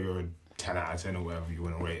pretty girl, you're a 10 out of 10 or whatever you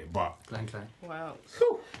want to rate it, but wow.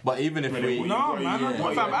 But even if we as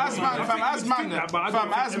man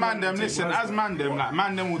them, like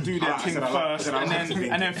man them will do their thing first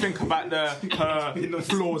and then think about her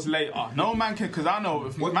flaws later. No man can, because I know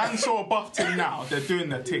if man saw a buff thing now, they're doing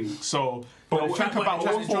their thing. So they'll think about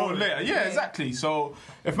what for later. Yeah, exactly. So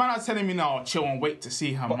if man is telling me now, chill and wait to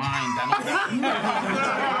see her mind and all that.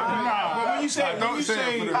 But when you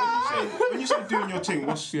say doing your thing,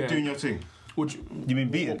 what's doing your thing? You mean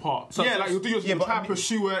beating? Part? So, like you'll do your try to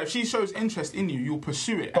pursue her. If she shows interest in you, you'll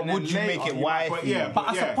pursue it. But would you make it wifey? But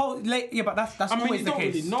I suppose, but that's always the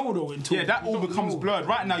case. Really know though until that all becomes blurred.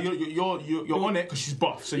 Right now, you're on it because she's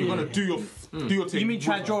buff, so you're gonna do your thing. You mean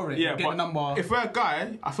try draw it? Yeah, get but a number. if we're a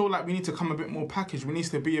guy, I feel like we need to come a bit more packaged. We need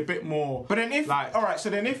to be a bit more. But then if so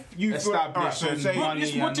then if you established and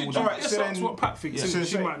money and all that. So that's what Pat thinks.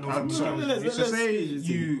 She might know. So say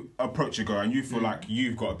you approach a girl and you feel like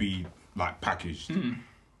you've got to be like packaged.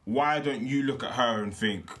 Why don't you look at her and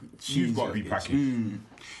think you've got to be packaged?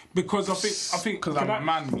 Because I think because I'm a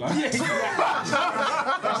man. Like.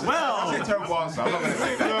 Well, that's a terrible answer. I'm not going to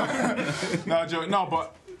say that. No joke. No,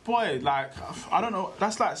 but boy, like I don't know.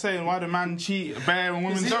 That's like saying why do man cheat, bear and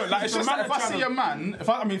women don't. Like it's just like if I see a man, if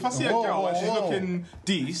I see a girl and she's looking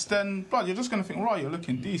decent, then bro, you're just gonna think, right, you're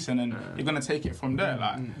looking decent, and you're gonna take it from there,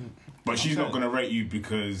 like. But she's not going to rate you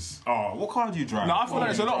because, what car do you drive? No, I feel like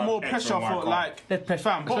there's a lot more pressure for, like,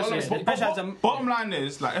 fam, bottom line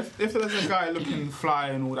is, like, if there's a guy looking fly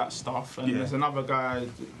and all that stuff, and there's another guy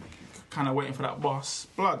kind of waiting for that boss,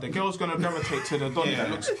 blood, the girl's going to gravitate to the donny that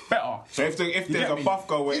looks better. So if there's a buff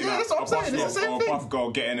girl waiting at a bus stop or a buff girl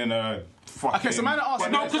getting in a fucking... Okay, so man asked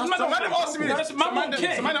me... No, because man asked me this. Man won't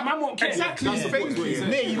care. Exactly. That's the thing.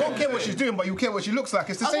 Nee, you don't care what she's doing, but you care what she looks like.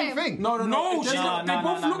 It's the same thing. No, they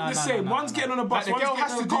both look the same. One's getting on a bus, the girl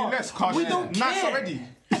has to do less because we don't care. Nice already.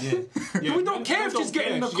 We don't care if she's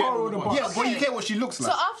getting in the car or the bus. Yeah, but you care what she looks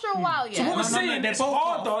like. So after a while, So what we're saying, it's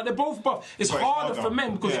harder. They're both buff. It's harder for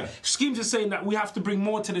men because Schemes are saying that we have to bring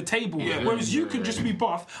more to the table. Whereas you can just be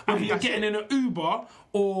buff whether you're getting in an Uber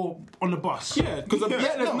or on the bus. Yeah, because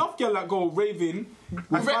there's enough girl that go raving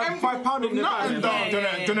with £5 in the bag.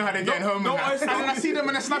 Don't know how they're getting home. And then I see them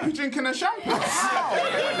in a snappy drinking a champagne.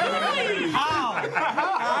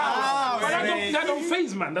 That don't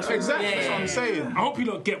phase, man. That's exactly what I'm saying. I hope you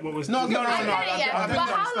don't get what we're saying. No. But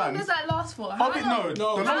how long does that last for?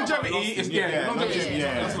 The longevity is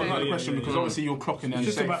that's not the question because obviously you're clocking and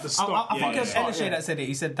just about the stop. I think it was Elishay that said it.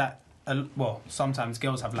 He said that. Sometimes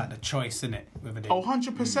girls have like the choice in it.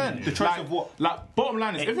 100%. The choice of what? Like bottom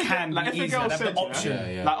line is, if a girl said,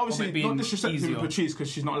 like obviously not disrespecting Patrice because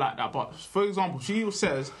she's not like that, but for example, she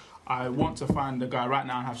says, I want to find a guy right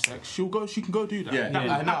now and have sex. She can go do that.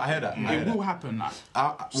 I heard that. It will happen. Like,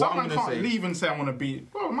 someone can't leave and say I want to be.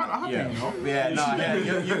 Well, man, I have you know.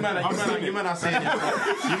 You man are saying it. You man are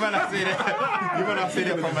saying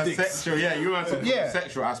it from a sexual. Yeah, you man from a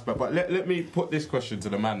sexual aspect. But let me put this question to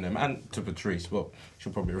the man them and to Patrice. Well,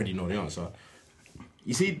 she'll probably already know the answer.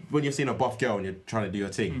 You see, when you're seeing a buff girl and you're trying to do your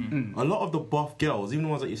thing, a lot of the buff girls, even the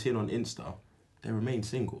ones that you're seeing on Insta, they remain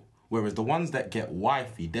single. Whereas the ones that get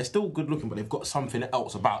wifey, they're still good looking, but they've got something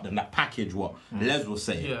else about them that package what Les was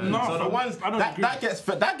saying. Yeah. No, so the ones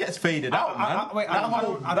that gets faded out, man.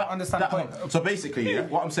 I don't understand the point. So basically,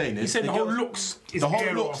 what I'm saying is, you said the whole looks. The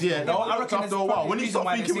whole looks after a while. When you start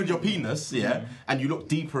thinking with your penis, and you look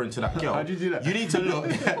deeper into that girl, how do you do that? You need to look.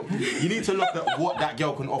 You need to look at what that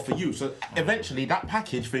girl can offer you. So eventually, that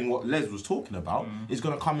package thing, what Les was talking about, is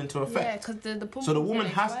going to come into effect. Yeah, because so the woman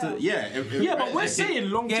has to. Yeah, but we're saying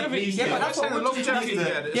longevity. Yeah, but that's what we're saying.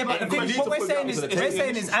 Yeah, but what we're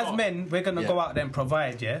saying is, as men, we're gonna go out there and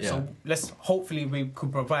provide. Yeah. So hopefully we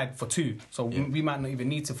could provide for two. So we might not even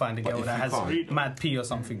need to find a girl that has mad P or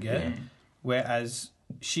something. Yeah. Whereas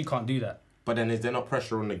she can't do that. But then is there not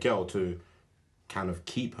pressure on the girl to kind of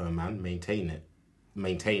keep her man, maintain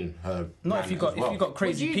her? Not if you got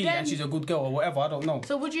crazy P and she's a good girl or whatever. I don't know.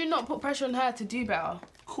 So would you not put pressure on her to do better?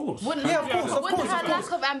 Of course. Wouldn't her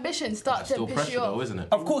lack of ambition start to piss you off? Though, isn't it?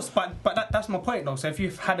 Of course, but that's my point though. So if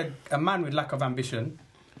you've had a man with lack of ambition,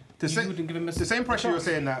 wouldn't give him the same pressure you're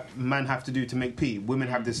saying that men have to do to make P, women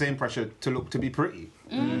have the same pressure to be pretty.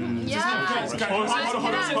 Yeah. Hold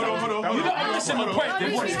on. You don't understand the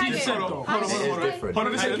point. What he said though. Hold on. I'm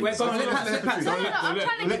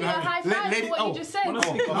trying to give you a high five for what you just said.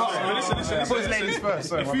 Listen. Ladies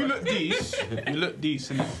first. If you look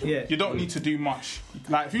decent, you don't need to do much.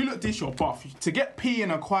 Like if you look decent, you're buff. To get P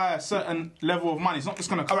and acquire a certain level of money, it's not just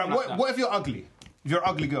gonna come. Alright, what if you're ugly? If you're an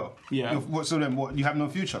ugly girl, so then what? You have no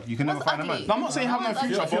future. You can never find a man. No, I'm not saying you have no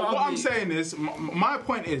future. But what I'm saying is, my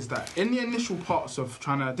point is that in the initial parts of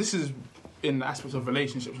trying to, this is in the aspects of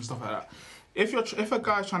relationships and stuff like that. If a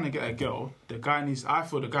guy's trying to get a girl, I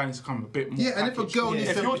feel the guy needs to come a bit more. Yeah, and if a girl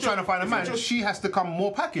needs to, trying to find a man, she has to come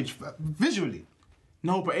more packaged visually.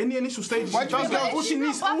 No, but in the initial stages, No, you're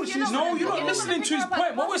not listening to his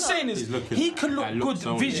point. What we're saying is, he can look good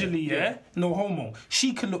visually, yeah? No homo.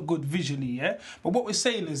 She can look good visually, yeah? But what we're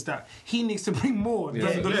saying is that he needs to bring more than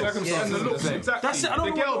the looks. Exactly. That's it. I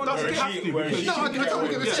don't the girl doesn't have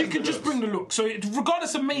to. She can just bring the look. So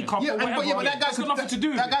regardless of makeup or whatever, but that guy got nothing to do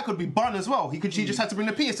with that guy could be bun as well. She just had to bring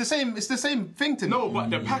the P. It's the same thing to me. No, but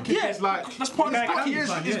the package is like, that's part of the package.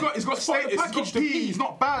 He's got status, he's got P, he's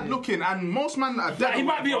not bad looking, and most men that are dead. He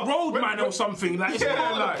might be a roadman or something. Like, it's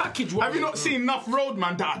part of the package. Have you not seen enough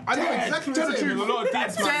roadman that I know exactly what you're saying. A lot of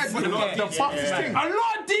deeds, man. The fuckest thing. A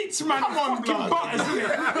lot of deeds, man. Come on, fucking butters, isn't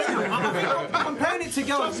it? Comparing it to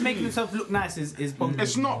girls making themselves look nice is bonkers.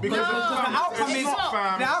 It's not, because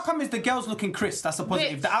the outcome is the girls looking crisp. That's a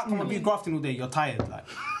positive. The outcome of you grafting all day, you're tired. Like.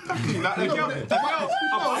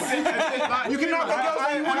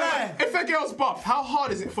 If a girl's buff, how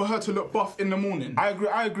hard is it for her to look buff in the morning? I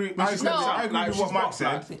agree with what Mike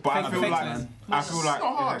said, but I feel like it's not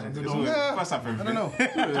hard. I don't know.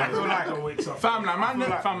 I feel like fam,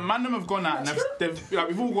 man them have gone out and they've like,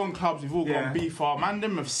 we've all gone clubs, we've all gone beefar. Man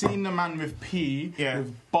them have seen the man with P,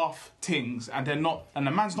 with buff things, and they're not, and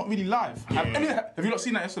the man's not really live. Have you not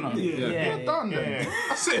seen that? Yes or no? Yeah, done.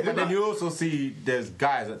 That's it. And then you also see there's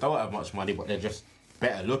guys that don't have much money, but they're just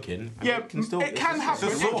better looking. Yeah, it can happen.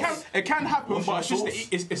 It can happen, but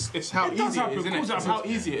it's how easy it is, isn't it? It's how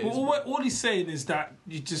easy it is. All he's saying is that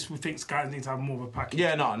you just think guys need to have more of a package.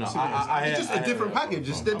 Yeah, no. It's just a different package.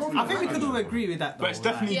 I think we could all agree with that, though. But it's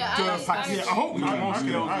definitely a package. I hope we can.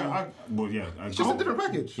 It's just a different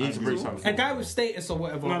package. A guy with status or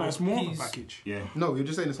whatever. No, it's more of a package. Yeah. No, you're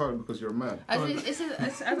just saying it's hard because you're a man. As I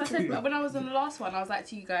said, when I was on the last one, I was like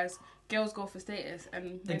to you guys, girls go for status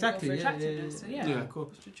and men go for attractiveness. So yeah. Cool.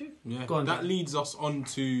 It's the truth. Yeah, go on, that leads us on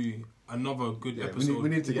to another good episode. We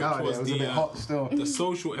need to get out of there. It was a bit hot still. The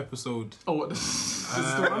social episode. Oh, what?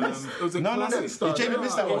 It was a classic start. Jamie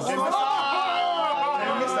missed that one.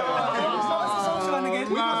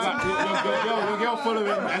 Your girl following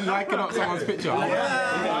and liking up someone's picture.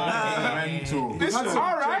 Mental. This is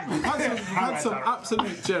alright. Had some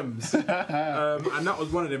absolute gems, and that was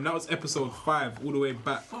one of them. That was episode 5, all the way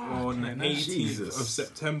back on the 18th of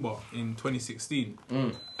September in 2016.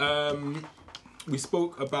 We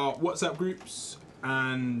spoke about WhatsApp groups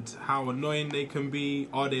and how annoying they can be.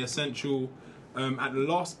 Are they essential? At the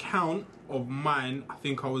last count of mine, I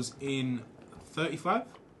think I was in 35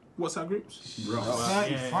 WhatsApp groups.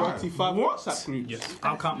 35 WhatsApp groups. Yes.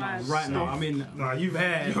 I'll count mine right now. I mean, you're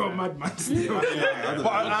a madman still.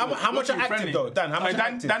 How much are active though? Dan, how much are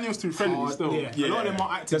active? Daniel's too friendly still. A lot of them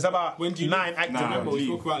are active. There's about 9 active. Remember, we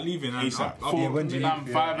talk about leaving. ASAP. 5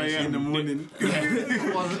 a.m. in the morning.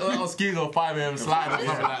 Excuse me, 5 a.m. slide or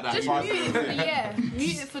something like that. Just mute it for the year.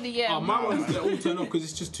 Mute it for the year. My ones, they all turn off because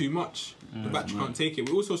it's just too much. The battery can't take it.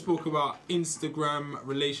 We also spoke about Instagram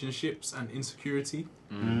relationships and insecurity.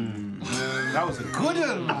 That was a good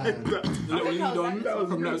one, man. The little lead on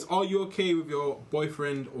from that was, are you okay with your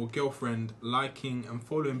boyfriend or girlfriend liking and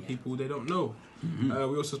following people they don't know? We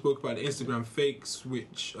also spoke about the Instagram fakes,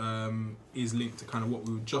 which is linked to kind of what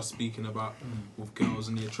we were just speaking about with girls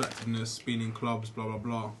and the attractiveness, being in clubs, blah blah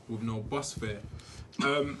blah, with no bus fare.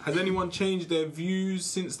 Has anyone changed their views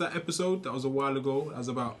since that episode? That was a while ago. That was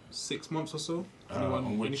about 6 months or so.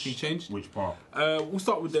 Anything changed? Which part? We'll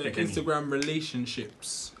start with the Instagram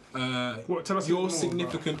relationships. Tell us your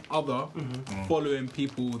significant other following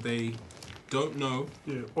people they don't know,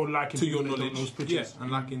 or liking to your knowledge, knowledge, pictures.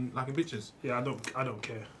 and liking pictures. Yeah, I don't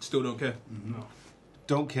care. Still don't care. No,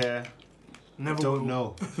 don't care. Never don't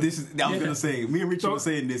know. This is. I was gonna say. Me and Richard were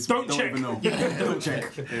saying this. Don't we check. Don't even know. Don't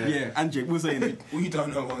check. Yeah, and Jake, we're saying it. We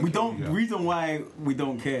don't know. We don't. The reason why we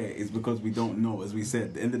don't care is because we don't know. As we said,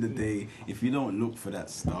 at the end of the day, if you don't look for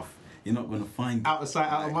that stuff, you're not gonna find out of sight,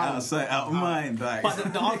 out of mind. Out of sight, out of mind. Like.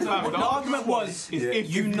 But the argument was, if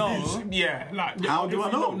you know, like how do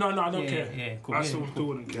I know? No, I don't care. Yeah, cool. I still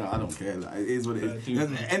wouldn't care. I don't care. Like, it is what it is. At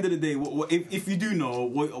the end of the day, if you do know,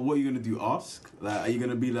 what are you gonna do? Ask. Like, are you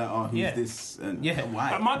gonna be like, oh, who's this? And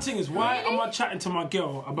why? Like, my thing is, why am I chatting to my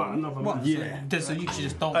girl about another man? Yeah. So you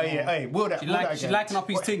just don't. Hey, will that? She liking up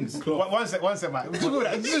his things. One sec, mate.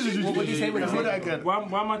 What did you say?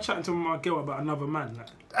 Why am I chatting to my girl about another man? Like?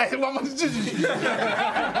 Why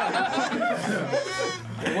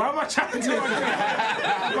am I chatting to my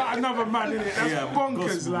girl about another man? Innit? That's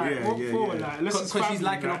bonkers. Like, what for? Like, because she's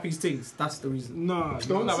liking up his things. That's the reason. No,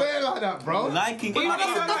 don't say it like that, bro. Liking.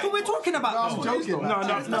 That's what we're talking about. I'm joking. No,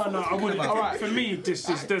 I wouldn't. All right, for me,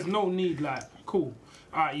 there's no need. Like, cool.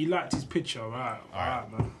 All right, you liked his picture. All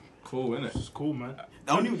right, man. Cool, innit? It's cool, man.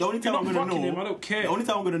 The only time I'm gonna know. Him, I don't care. The only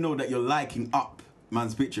time I'm gonna know that you're liking up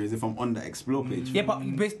man's picture is if I'm on the explore page. Yeah, but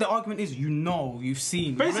the argument is, you've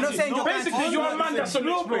seen. Basically, we're not saying you're a man that's on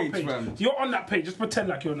the explore page. You're on that page. Just pretend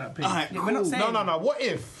like you're on that page. Alright, cool. We're not saying. No. What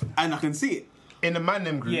if? And I can see it in the man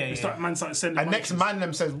them group. Yeah. It's like man started sending. And next man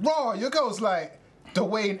them says, "Raw, your girl's like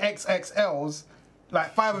Dwayne XXL's."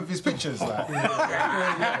 Like 5 of his pictures. Like.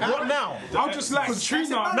 What now? I'll just like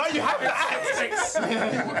Trina. No, you have to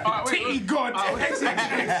act. Titty God. I'm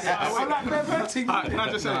like perverting. Can I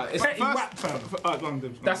just say,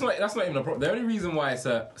 that's not even a problem. The only reason why it's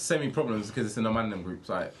a semi-problem is because it's in the mandem groups.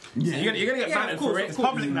 Like, you're gonna get banned for it. It's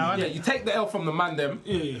public now. Yeah, you take the L from the mandem.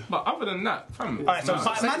 Yeah. But other than that, fam. Alright, so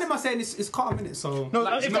mandem are saying it's calm, innit? So no,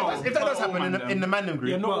 if that does happen in the mandem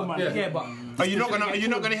group, but are you not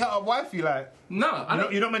gonna hit up wifey like? No,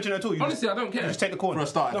 you don't mention it at all. Honestly, I don't care. You just take the corner. For a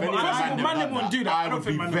start, if any man won't do that. I would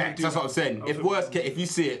be vexed. That's what I'm saying. If worst case, if you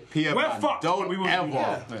see it, peer man, don't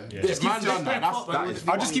ever. If man done that,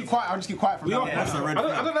 I'll just keep quiet. from now. That's a red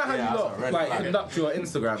flag. I don't know how you lot like conduct your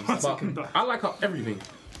Instagrams, but I like up everything.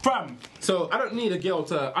 Fam. So I don't need my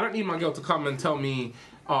girl to come and tell me,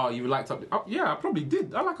 oh, you liked up. Oh, yeah, I probably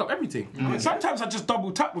did. I like up everything. Sometimes I just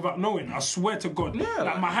double tap without knowing. I swear to God. Yeah,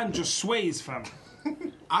 like my hand just sways, fam.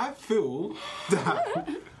 I feel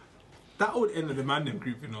that would end the mandem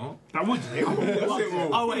group, you know. That would.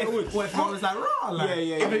 What if I was like, raw? Like,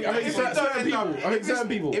 I think certain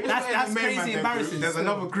people. That's crazy embarrassing. There's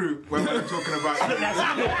another group where we're talking about.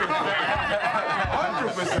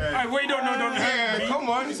 100%. Hey, wait, don't. Come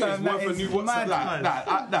on, it's worth a new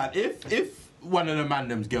WhatsApp. If one of the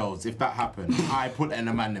mandem's girls, if that happened, I put it in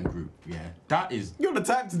a mandem group. Yeah, that is. You're the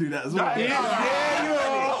type to do that as well. You are.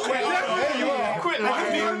 Quit.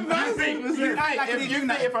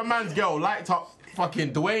 If a man's girl liked up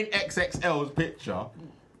fucking Dwayne XXL's picture,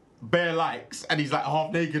 bare likes, and he's like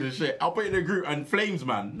half naked and shit, I'll put it in a group and flames,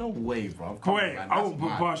 man. No way, bro. Wait, I won't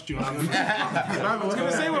put past you. I was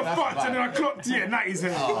gonna say we're fucked, and then I clocked you, and that is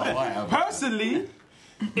it. Personally,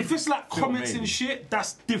 if it's like comments and shit,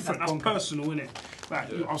 that's different. That's personal, innit? Like,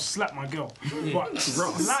 I'll slap my girl. But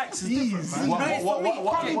likes is different, man.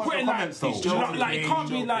 What comments though? Like, it can't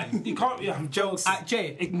be like, I'm joking.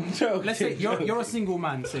 Jay, let's say you're a single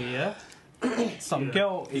man, say, yeah? Some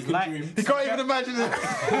girl is like. You can't even imagine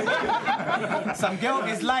it. Some girl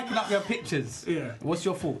is liking up your pictures. Yeah. What's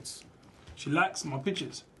your thoughts? She likes my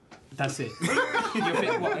pictures. That's it.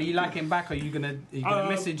 What, are you liking back? Are you gonna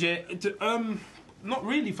message it? Not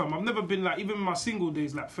really, fam. I've never been like, even in my single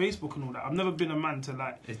days, like Facebook and all that. I've never been a man to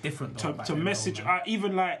like. It's different to message.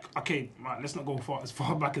 Even like, okay, right, let's not go as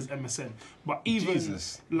far back as MSN, but even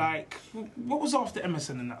like, what was after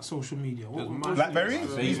MSN and that social media? BlackBerry,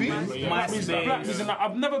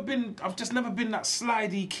 MySpace. I've just never been that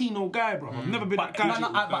slidey Kino guy, bro. I've never been that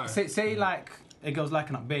guy. But say like a girl's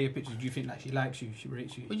liking up bare your pictures. Do you think like she likes you? She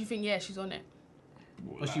rates you? Or do you think she's on it?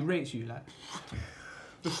 Or she rates you like?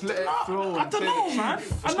 Just let it flow. I don't know, man.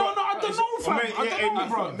 I don't know, fam. I don't know,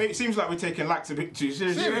 bro. It seems like we're taking likes a bit too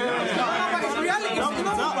seriously. But it's reality.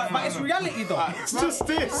 But it's reality, though. It's just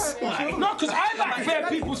this. No, because I like fair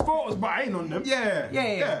people's photos, but I ain't on them.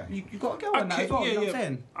 Yeah. You got to get on that as well. You know what I'm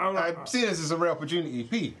saying? I see this as a real opportunity.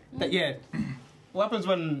 P. Yeah. What happens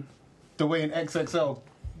when Dwayne XXL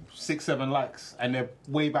 6-7 likes and they're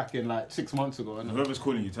way back in like 6 months ago? Whoever's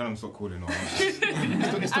calling you, tell them to stop calling.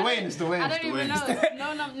 It's Dwayne. I don't even know.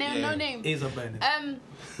 No name. Is a burning.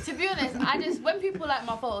 To be honest, when people like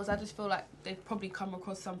my photos, I just feel like they've probably come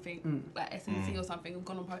across something like SNC or something and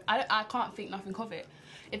gone on post. I can't think nothing of it.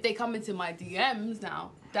 If they come into my DMs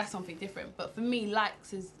now, that's something different. But for me,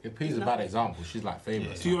 likes is. P's a bad example. She's like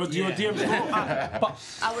famous. Do your DMs go? But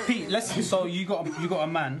Pete, so you got a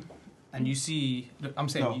man. And you see, I'm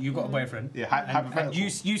saying you got a boyfriend. Yeah, and you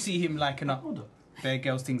see him liking up their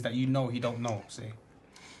girls' things that you know he don't know. Say,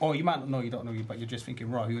 or you might not know, you don't know, but you're just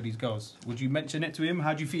thinking, right, who are these girls? Would you mention it to him?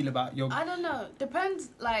 How do you feel about your... I don't know. Depends,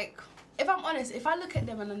 like, if I'm honest, if I look at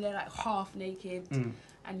them and then they're like half naked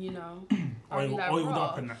and, you know, I'll be like, oiled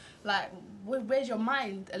up and that. Like, where's your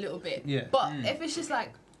mind a little bit? Yeah. But if it's just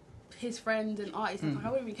like his friend and artist, I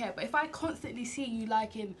wouldn't really care. But if I constantly see you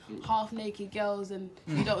liking half naked girls and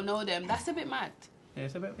you don't know them, that's a bit mad. Yeah,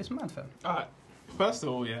 it's mad, fam. Alright. First of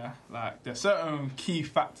all, yeah, like there's certain key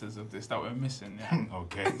factors of this that we're missing. Yeah.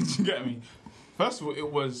 Okay. Do you get me? First of all,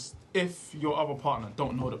 it was if your other partner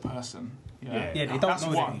don't know the person. Yeah, they don't that's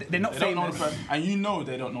know one. them. They're not They don't know the famous. person, and you know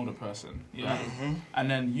they don't know the person. Yeah,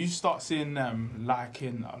 and then you start seeing them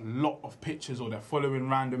liking a lot of pictures or they're following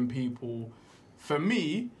random people. For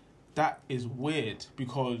me, that is weird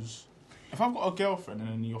because if I've got a girlfriend and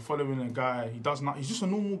then you're following a guy, he's just a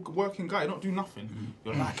normal working guy, he don't do nothing.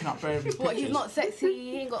 You're liking up every pictures. What, he's not sexy,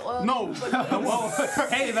 he ain't got oil? No.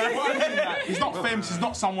 Hey, man. He's not famous, he's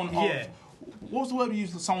not someone of... What was the word we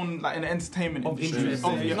used for someone like in the entertainment industry? Interest.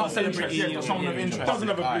 Not celebrity. Yeah, someone of interest. Doesn't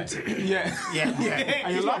have a blue tick. Yeah.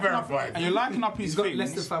 And you're liking up his things.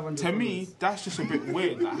 less than 500 To me, that's just a bit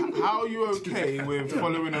weird. Like, how are you okay with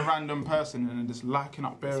following a random person and then just liking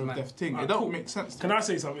up bare of their thing? It don't make sense. Can I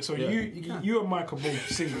say something? So you and Mike are both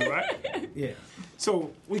single, right? Yeah.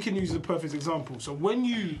 So we can use the perfect example. So when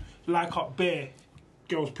you like up bare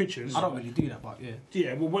girls' pictures, I don't really do that, but yeah.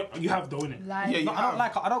 Yeah, well, you have though, innit?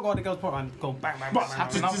 I don't go on the girl's profile and go bang, bang, But bang,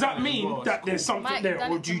 bang, does that mean that there's something Mike, there,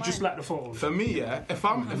 done or it do you to just mine. like the photos? For me, yeah, if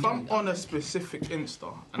I'm on a specific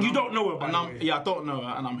Insta, and You don't know her, by and the I'm, way. yeah, I don't know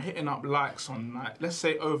her, and I'm hitting up likes on like let's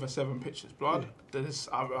say over 7 pictures, blood.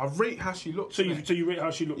 I rate how she looks. So you rate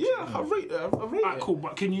how she looks? Yeah, I rate her. I rate Alright, it. cool.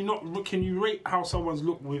 But can you rate how someone's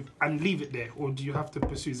look with and leave it there, or do you have to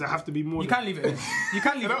pursue? Does that have to be more? You can leave it there. You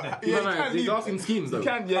can leave it there. Yeah, No, he's asking schemes though. You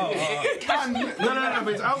can, yeah. It can. No,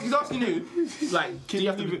 but he's asking you, like, do you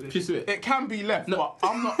have to pursue it? It can be left, but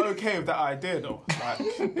I'm not okay with that idea though. Like,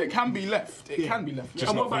 it can be left. It can be left.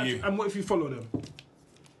 And what if you follow them?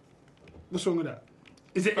 What's wrong with that?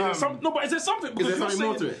 Is there something? No, but is there something? Because there you're something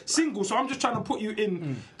more saying to it? single, so I'm just trying to put you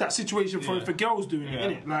in that situation for girls doing it,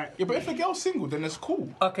 innit? Like, Yeah, but if a girl's single, then it's cool.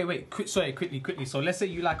 Okay, wait. Quickly. So let's say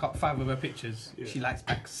you like up 5 of her pictures. She likes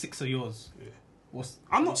back 6 of yours.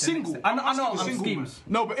 I'm not single. I know. asking I'm the single schemes.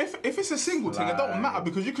 No, but if it's a single thing, it don't matter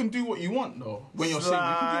because you can do what you want though. When you're single, you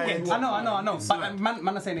can do what you want. I know. But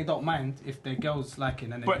man are saying they don't mind if their girl's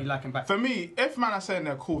liking and then But you liking back. for me, if man are saying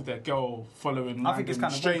they're cool with their girl following I think it's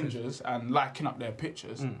random kind of strangers and liking up their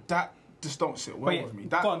pictures, that just don't sit well Wait, with me.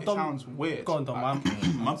 That go on, it Dom. sounds weird. Go on, Dom.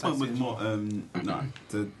 My point was more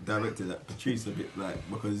to direct it at Patrice a bit, like,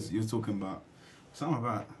 because you were talking about something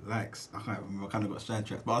about likes. I can't remember. I kind of got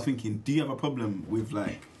sidetracked. But I was thinking, do you have a problem with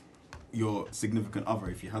like your significant other,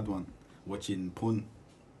 if you had one, watching porn?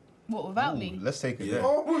 What, without me? Let's take it. Yeah.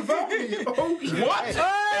 Oh, without me. Okay. What?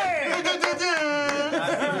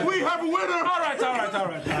 We have a winner. all right.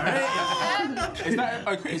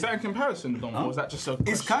 Is that in comparison, Dom, or is that just a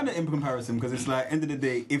question? It's kind of in comparison because it's like end of the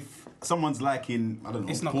day, if someone's liking, I don't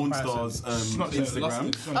know, It's not porn comparison. stars,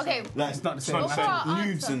 Instagram, Okay, like It's not the same. Before I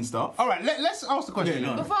nudes answer- and stuff. All right, let's ask the question.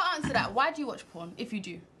 Yeah, no. before I answer that, why do you watch porn? If you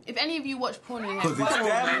do, if any of you watch porn, in your Because it's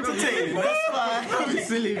damn entertaining. That's why. Don't be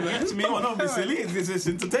silly, man. To me, not be silly. It's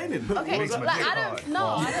entertaining. Okay, like I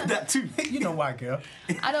don't. That too. You know why, girl?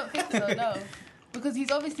 I don't think so, no. Because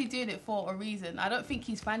he's obviously doing it for a reason. I don't think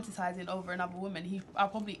he's fantasizing over another woman. I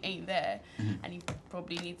probably ain't there, and he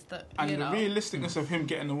probably needs to. And you the know. realisticness of him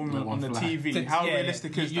getting a woman on the TV, how Yeah,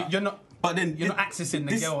 realistic is that? You're not. But then You're not accessing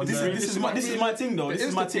the this, girl. this is my thing though. This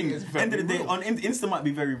is my thing. End of the day, on Insta might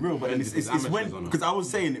be very real, but then it's when, because I was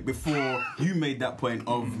saying it before you made that point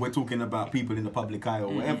of we're talking about people in the public eye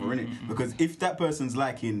or whatever, innit? Because if that person's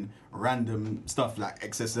liking random stuff like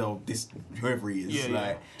XSL, this whoever he is,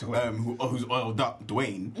 who's oiled up,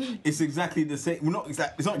 Dwayne, it's exactly the same. Well, it's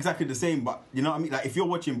not exactly the same, but you know what I mean. Like if you're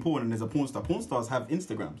watching porn and there's a porn stars have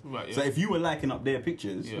Instagrams, Right, so if you were liking up their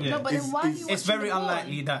pictures, No, but then why are you It's watching very the porn?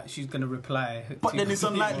 unlikely that she's gonna reply. But then it's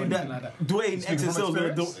unlikely that Dwayne XSL is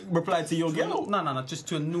going to reply to your girl. No, just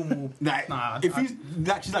to a normal. If he's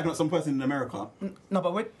like she's like some person in America. No,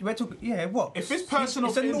 but we're talking. Yeah, what? If it's personal,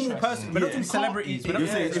 it's a normal interest, person. We're not talking celebrities. We're not You're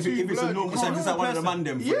saying if it's a normal, so it's like one of the man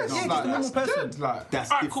them. Yes, just a normal person.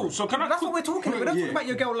 That's Alright, cool. So can I? That's what we're talking about. We're not talking about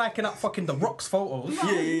your girl liking up fucking the Rocks photos.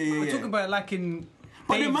 We're talking about liking.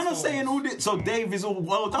 But the man is saying all this, so Dave is all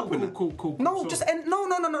well up in it. Cool. No, just no.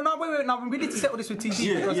 Wait. Now we need to settle this with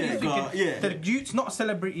TG. The youth's not a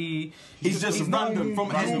celebrity. He's just random from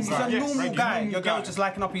He's a normal guy. Your girl just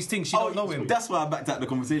liking up his thing. She don't know him. That's why I backed out the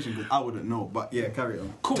conversation because I wouldn't know. But yeah, carry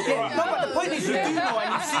on. Cool. No, but the point is you do know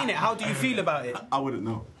and you've seen it. How do you feel about it? I wouldn't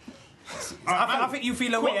know. I think you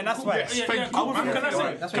feel away, and that's why.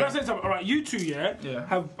 Can I say something? All right, you two,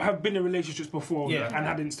 have been in relationships before and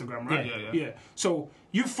had Instagram, right? Yeah. So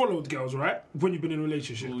you've followed girls, right? When you've been in a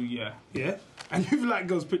relationship. Oh, yeah. Yeah. And you've liked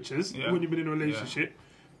girls' pictures when you've been in a relationship,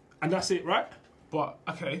 and that's it, right? But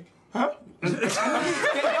okay. Huh? No.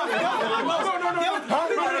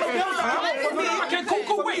 Okay,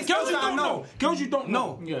 cool. Wait, girls you don't know. Girls you don't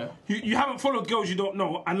know. Yeah. You haven't followed girls you don't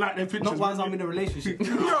know and like their pictures. Not whilst I'm in a relationship.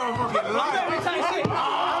 You're a fucking liar.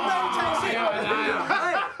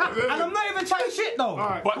 And I'm not even chatting shit though.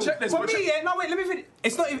 Right, but check this. For me, let me finish.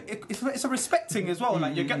 It's not. It's a respect thing as well.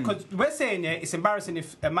 Like you get, because we're saying it's embarrassing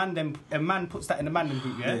if a man puts that in the man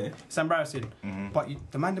group. Yeah, it's embarrassing. But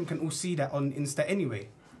the man can all see that on Insta anyway.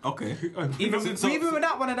 Okay. Even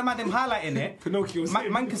without one of the man highlighting it,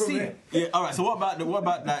 man can see it. Yeah. All right. So what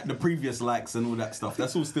about like the previous likes and all that stuff?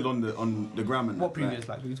 That's all still on the gram and what previous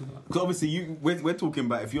likes? What are you talking about? Because obviously we're talking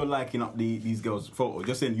about if you're liking up these girls' photos,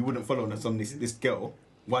 just saying you wouldn't follow this girl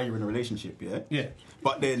while you're in a relationship. Yeah. Yeah.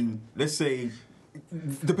 But then let's say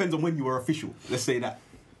depends on when you were official. Let's say that.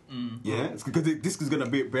 Yeah. Because this is gonna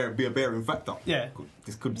be a bearing factor. Yeah.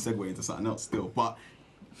 This could segue into something else still, but.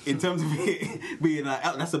 In terms of it being like,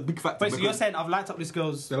 that's a big factor. Wait, so you're saying I've liked up this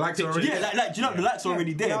girl's... The likes are already there. Yeah, do you know the likes are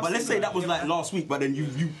already there? Yeah, but let's say that was like last week, but then you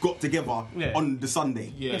got together on the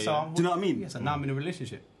Sunday. Yeah, so do you know what I mean? Yeah, so now I'm in a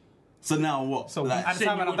relationship. So now what? So like, at the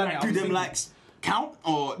time when I've done it, do them likes count?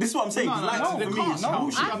 Or this is what I'm saying. No, likes for me is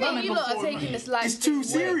bullshit. I think you lot are taking this like... It's too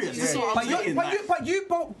serious. This is what I'm saying.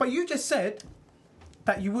 But you just said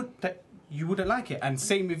that you wouldn't like it, and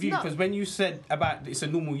same with you, because when you said about it's a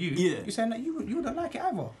normal you, you're saying that you wouldn't like it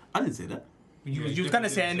either. I didn't say that. You was gonna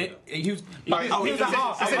say, and he was like, I wouldn't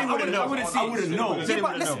know. I wouldn't know. Yeah,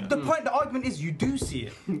 but the argument is you do see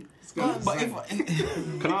it. But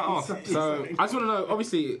can I ask? So I just want to know.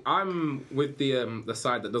 Obviously, I'm with the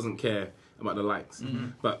side that doesn't care about the likes.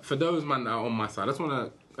 But for those man that are on my side, I just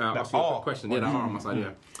want to ask you a quick question. Yeah, that are on my side.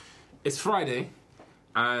 Yeah, it's Friday.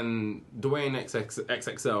 And Dwayne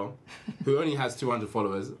XXL, who only has 200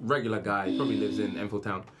 followers, regular guy, probably lives in Enfield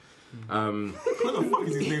Town. What the fuck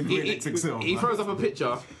is his name? Dwayne XXL. He throws up a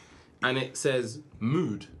picture, and it says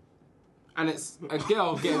mood, and it's a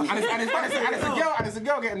girl getting, and it's a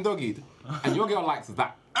girl getting doggied, and your girl likes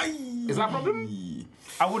that. Is that a problem?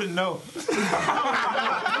 I wouldn't know.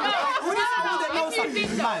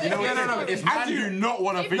 No. It's man do not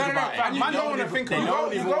want to think about it. Man don't want to think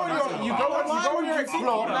about it. You go on your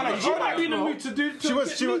explore. She might be in the mood to do...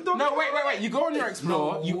 No, wait. You go on your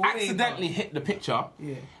explore, you accidentally hit the picture.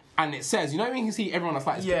 And it says, you know when you can see everyone that's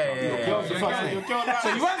like, your girl's the first name. So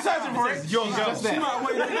you weren't searching for it. Your girl.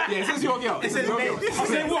 Yeah, it says your girl. It says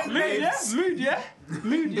what?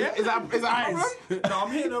 Mood, yeah? Is that a problem? No,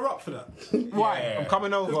 I'm hitting her up for that. Why? I'm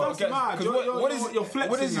coming over. That's mad. You're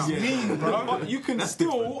flexing. What does this mean, bro? But you can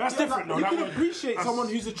still... That's different, though. You can appreciate someone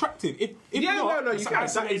who's attractive. If not,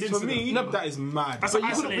 that is, for me, that is mad. But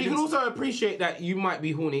you can also appreciate that you might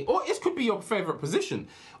be horny. Or it could be your favourite position.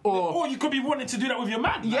 Or you could be wanting to do that with your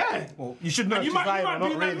man. Yeah. Well, you should know if she's lying or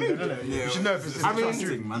not, really. You should know if it's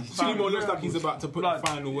interesting, man. Chilimo looks like he's about to put the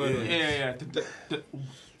final word on. Yeah.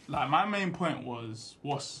 Like, my main point was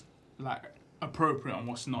what's, like, appropriate and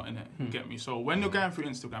what's not in it. You get me? So when you're going through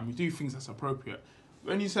Instagram, you do things that's appropriate.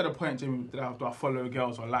 When you said a point, Jamie, that I follow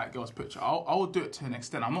girls or like girls' picture, I will do it to an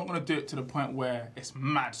extent. I'm not going to do it to the point where it's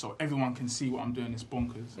mad so everyone can see what I'm doing. It's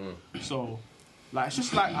bonkers. So... like, it's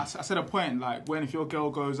just like I said a point, like, when if your girl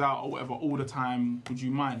goes out or whatever all the time, would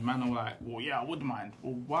you mind? Man, I'm like, well, yeah, I would mind.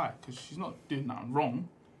 Well, why? Because she's not doing nothing wrong.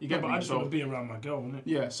 You get me? But I just want to be around my girl, innit?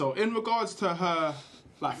 Yeah, so in regards to her,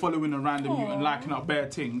 like, following a random you and liking up bare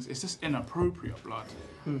things, it's just inappropriate, blood.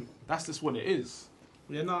 That's just what it is.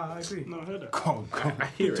 Yeah, no, I agree. No, I heard that. Go.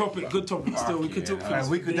 Good topic. Still, we could talk things.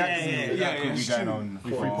 We could that could be going on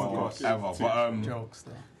for ever. But jokes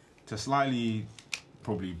though. To slightly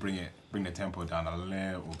probably bring the tempo down a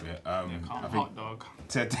little bit. I think hot dog.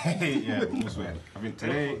 Today, I think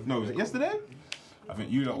today. No, was it yesterday? I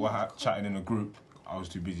think you lot were chatting in a group. I was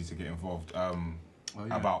too busy to get involved.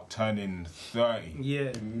 About turning 30.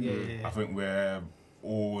 Yeah. I think we're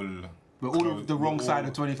all of the wrong side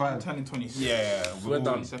of 25. Turning 26. Yeah, we're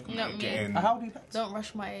done. Not me. How old are you? Don't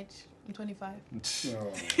rush my age. I'm 25.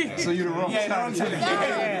 So you're the wrong side. I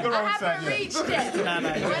haven't reached yet. When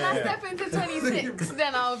I step into 26,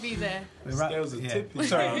 then I'll be there. Scales are tipping.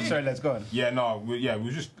 Sorry, let's go on. Yeah, no, we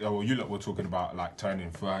just you lot were talking about like turning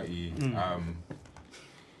 30.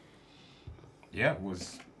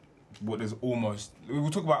 We'll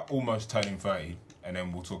talk about almost turning 30, and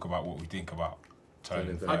then we'll talk about what we think about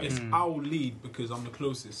turning 30. I guess I'll lead because I'm the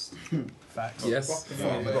closest. Facts. Yes. What,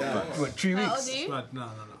 3 How old weeks? are you? No.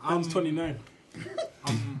 I'm 29.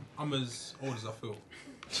 I'm as old as I feel.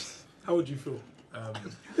 How would you feel? I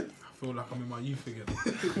feel like I'm in my youth again.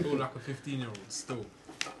 I feel like a 15-year-old still.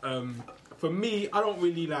 For me, I don't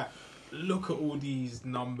really like look at all these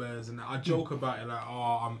numbers and I joke about it like,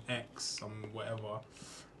 oh, I'm X, I'm whatever.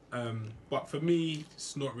 But for me,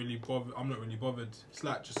 it's not really bothered. I'm not really bothered. It's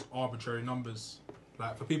like just arbitrary numbers.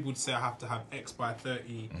 Like for people to say I have to have X by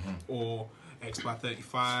 30 or X by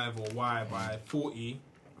 35 or Y by 40,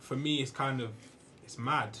 for me it's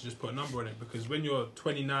mad to just put a number on it, because when you're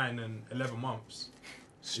 29 and 11 months,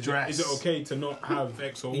 Stress. Is it okay to not have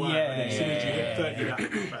X or Y? Yeah, As soon as you hit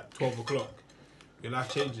 30 at 12 o'clock, your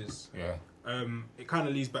life changes. Yeah. It kind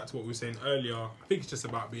of leads back to what we were saying earlier. I think it's just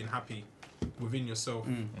about being happy within yourself.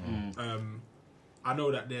 I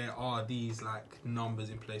know that there are these like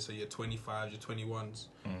numbers in place, so you're 25s, you're 21s.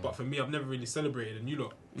 But for me, I've never really celebrated, and you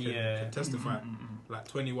lot can testify. Like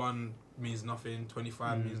 21 means nothing,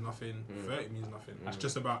 25 means nothing, 30 means nothing. It's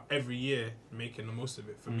just about every year making the most of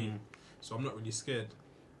it for me. So I'm not really scared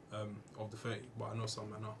of the 30, but I know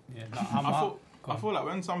some men are. Yeah, I feel like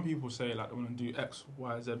when some people say like they want to do X,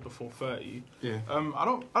 Y, Z before 30, Yeah. I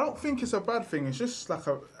don't think it's a bad thing. It's just like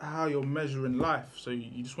how you're measuring life. So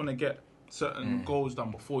you just want to get certain goals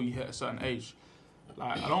done before you hit a certain age.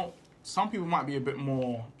 Like some people might be a bit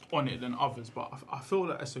more on it than others, but I feel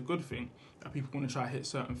that it's a good thing that people want to try to hit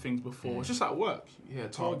certain things before. It's just like work. Yeah,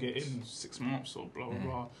 target in 6 months or blah blah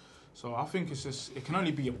blah. So I think it can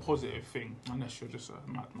only be a positive thing unless you're just a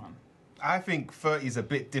madman. I think 30 is a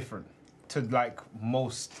bit different to like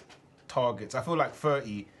most targets. I feel like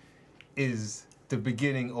 30 is the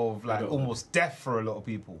beginning of like almost death for a lot of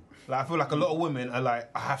people. Like I feel like a lot of women are like,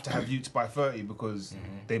 I have to have youths by 30 because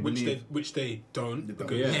they believe. Which they don't.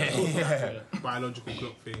 Because biological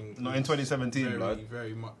clock thing. Not in 2017, blood.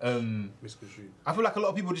 Very much misconstrued. I feel like a lot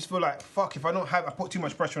of people just feel like, fuck, if I don't have, I put too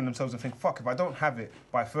much pressure on themselves and think, fuck, if I don't have it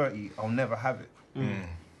by 30, I'll never have it.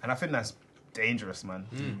 And I think that's dangerous, man.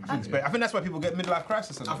 I think that's why people get midlife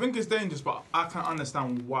crisis. I think it's dangerous, but I can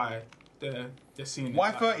understand why they're seeing it.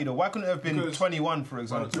 Why 30 though? Why couldn't it have been 21, for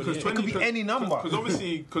example? Because it could be any number. Because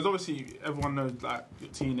obviously, everyone knows like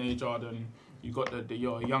you're teenager, then you got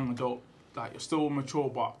you're a young adult, like you're still mature,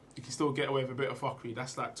 but you can still get away with a bit of fuckery.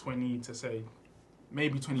 That's like 20 to say,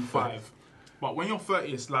 maybe 25. But when you're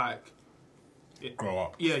 30, it's like. Grow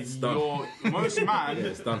up. Yeah, you're most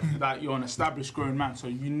man. Like you're an established grown man, so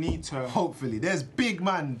you need to. Hopefully, there's big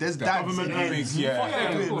man. There's government ends.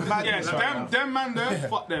 Them man there.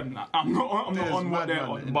 Fuck them. I'm not on what they're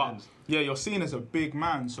on. But yeah, you're seen as a big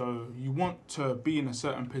man, so you want to be in a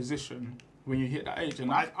certain position when you hit that age,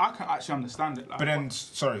 and I can actually understand it. Like, but then,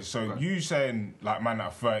 so you saying like man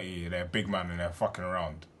at 30, they're big man and they're fucking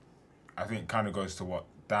around. I think kind of goes to what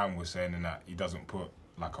Dan was saying in that he doesn't put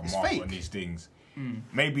like a mark on these things.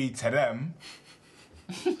 Maybe to them,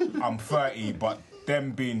 I'm 30, but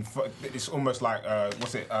them being, it's almost like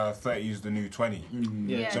 30 is the new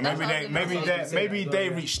 20. So maybe they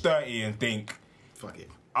reach 30 and think, fuck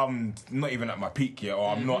it, I'm not even at my peak yet, or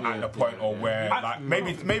I'm not at the point, or where like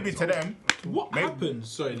maybe to them. What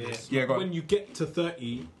happens? Sorry, go when you get to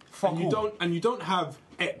 30 and you don't have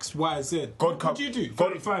X, Y, Z. What do you do?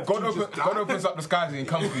 God opens up the skies and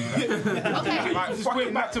comes for you. Okay. Like, just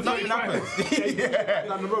wait back to 30 happens. Yeah.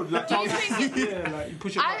 Down the road. Like, you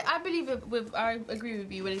push it back. I believe I agree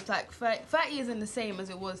with you when it's like 30 isn't the same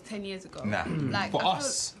as it was 10 years ago. Nah. Like, for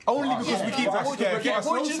us. Only because we keep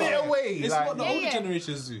pushing it away. It's what the older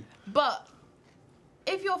generations do. But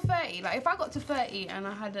if you're 30, like if I got to 30 and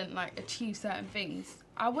I hadn't like achieved certain things,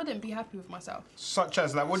 I wouldn't be happy with myself. Such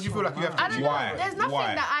as, like, what do you feel like you have to do? Why? There's nothing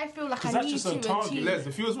that I feel like I need to achieve. Les,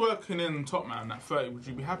 if you was working in Top Man at 30, would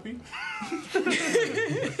you be happy?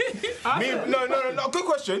 No. Good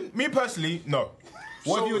question. Me personally, no.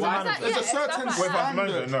 What if you was a manager? There's a certain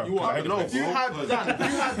standard. No. If you had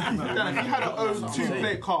an own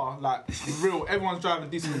 2-plate car, like real, everyone's driving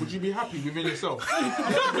decent, would you be happy within yourself? But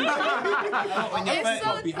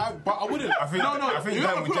I wouldn't. I think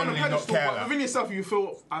Dan would generally not care. But within yourself, you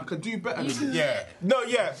feel I could do better.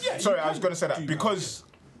 Sorry, I was going to say that because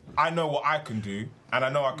I know what I can do, and I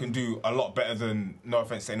know I can do a lot better than. No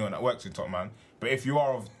offense to anyone that works in Top Man, but if you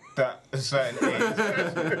are of that certain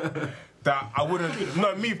age. That I wouldn't.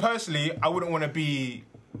 No, me personally, I wouldn't want to be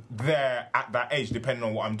there at that age, depending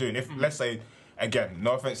on what I'm doing. If let's say, again,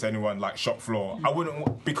 no offense to anyone, like shop floor, I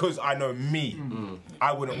wouldn't because I know me.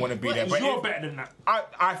 I wouldn't want to be there. But you're better than that.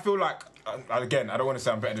 I feel like again, I don't want to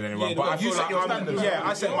sound better than anyone, Yeah, but I you feel set like your standards.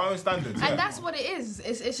 I set my own standards. And that's what it is.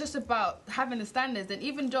 It's just about having the standards. And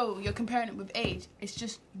even though you're comparing it with age, it's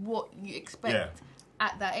just what you expect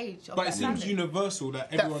at that age. But it seems universal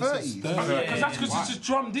that everyone says 30. Because that's because it's just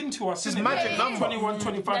drummed into us. It's magic number. 21,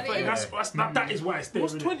 25, 30. That is why it's there.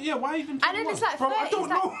 What's 20? Yeah, why even? And then it's like 30.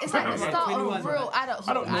 It's like the start of real adulthood.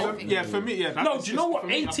 I don't know. Yeah, for me, yeah. No, do you know what?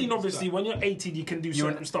 18, obviously, when you're 18, you can do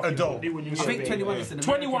certain stuff. adult. You I think 21 is an American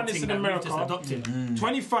 21 is in thing that we've just America. adopted.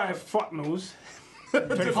 25, fuck knows.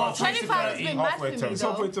 25 has been mad for me, It's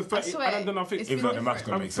though. halfway to I 30. swear. And then I think It's Even been though the maths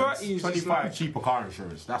don't make sense. 30 is just 25 like... cheaper car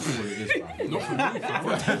insurance. That's all it is, man. Not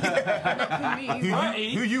for me.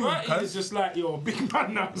 Who you? 30 is just like, you're a big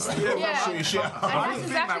man now. Yeah. Shoot your shit. And that's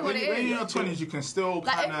exactly what it When you're in is. your 20s, you can still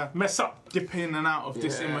Like, kind of mess up, dip in and out of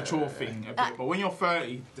this immature thing a bit. But when you're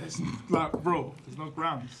 30, there's like, bro, there's no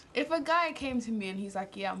grounds. If a guy came to me and he's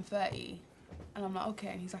like, yeah, I'm 30, and I'm like, okay,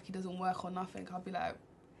 and he's like, he doesn't work or nothing, I'll be like,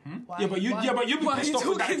 why? Yeah, but you'd be why are pissed you off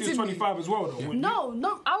with that talking if you're to me? 25 as well, though. wouldn't you? No,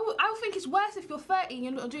 I would think it's worse if you're 30 and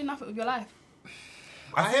you're not doing nothing with your life.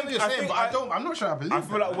 I hear what you're saying, but I'm not sure I believe I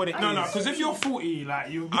feel like what it is. No, because if you're 40, like,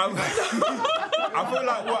 you... I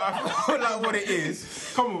feel like what it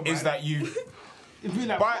is. Come on, is man. that you.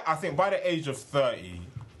 Like, I think by the age of 30.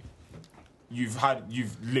 You've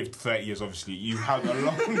lived 30 years, obviously. You've had a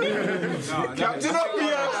long. Captain up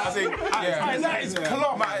here. I think, yeah. That is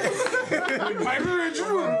clock. My rich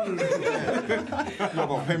room. You're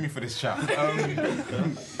gonna pay me for this chat.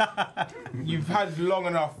 You've had long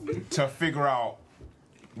enough to figure out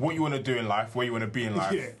what you want to do in life, where you want to be in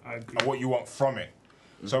life, and what you want from it.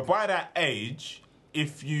 So by that age,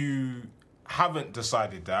 if you haven't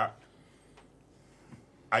decided that,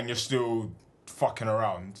 and you're still fucking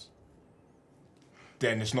around,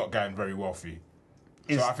 then it's not going very well for you.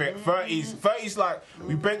 So I think 30's like,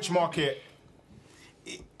 we benchmark it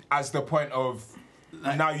as the point of,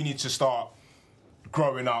 now you need to start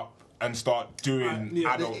growing up and start doing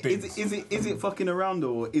adult things. Is it fucking around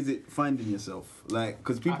or is it finding yourself? Like,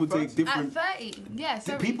 because people take different. At 30, yeah.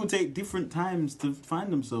 Sorry. People take different times to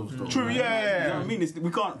find themselves. Though, True, right? yeah. You know what I mean? We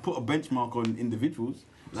can't put a benchmark on individuals.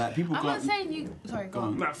 Like people I'm can't. not saying you. Sorry, go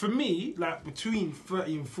on. Like, for me, like, between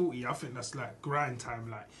 30 and 40, I think that's, like, grind time.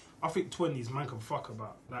 Like, I think 20s, man can fuck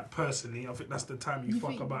about. Like, personally, I think that's the time you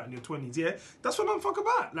fuck about in your 20s. Yeah, that's what man fuck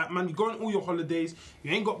about. Like, man, you go on all your holidays,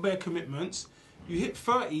 you ain't got bare commitments. You hit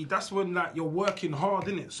 30, that's when, like, you're working hard,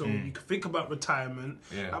 innit? So you can think about retirement.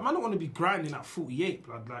 Yeah. Like, man don't want to be grinding at 48,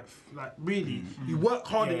 blood. Like really, you work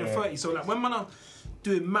hard in your 30. So, like, when man are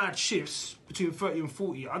doing mad shifts between 30 and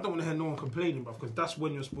 40, I don't want to hear no one complaining, bruv, because that's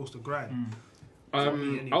when you're supposed to grind. I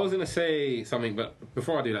was going to say something, but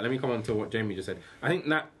before I do that, let me come on to what Jamie just said. I think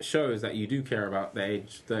that shows that you do care about the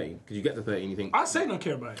age 30, because you get to 30 and you think... I say not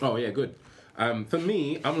care about it. Oh, yeah, good. For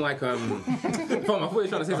me, I'm like... Fam, I thought you were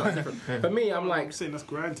trying to say something different. For me, I'm like... I'm saying that's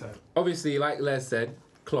grind time. Obviously, like Les said,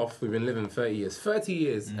 Cloth, we've been living 30 years. 30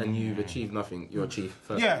 years and you've achieved nothing. You're a chief.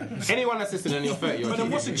 Yeah. Anyone that's listening and you're 30, you're a But chief.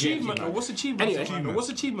 then what's achievement? Or what's achievement? Anyway. to man? What's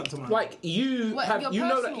achievement to man? Like, you What, have... your You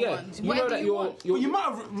know that, personal yeah. ones? You know Whatever that you you're... want. But you might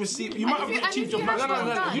have received... You might And if have achieved you your have personal not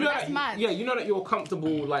goals. done, You know that's that, mad. yeah, you know that you're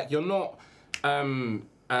comfortable, like, you're not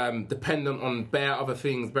dependent on bare other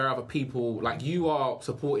things, bare other people. Like, you are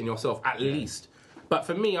supporting yourself, at least. But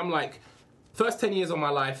for me, I'm like, first 10 years of my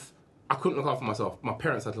life, I couldn't look after myself. My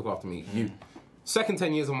parents had to look after me. Second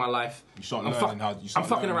 10 years of my life, You start I'm learning how. I'm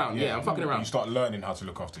fucking around. Yeah, I'm fucking around. You start learning how to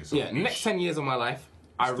look after yourself. Yeah, next 10 years of my life,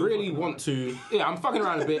 I really want to... Yeah, I'm fucking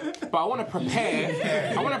around a bit, but I want to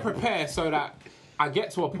prepare. I want to prepare so that I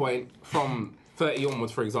get to a point from 30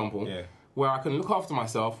 onwards, for example, where I can look after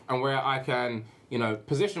myself and where I can, you know,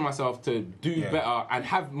 position myself to do better and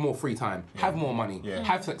have more free time, have more money,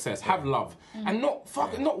 have success, have love, and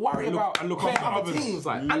not worry about and look bare after other others. things,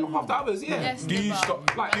 like, and look after others. Yeah. Yes, Do you Nipper.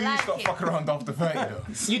 stop? Like, Do you stop fucking around after 30 though?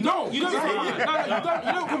 You don't. You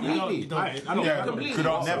don't completely. I don't Yeah, completely. good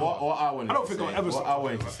answer. What I wanted I don't to think say, I'll ever what stop I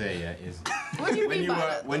wanted to say, is What do you mean by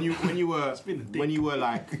that? when you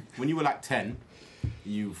were like 10,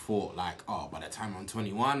 you thought like, oh, by the time I'm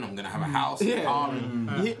 21, I'm gonna have a house, a car. You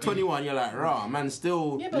hit 21, you're like, rah, man,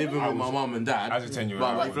 still Yeah, but living when- with my mum and dad. As a 10-year-old,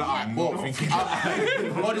 But I if, was like, more what? thinking.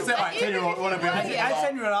 What do you say? Like 10-year-old want to be As a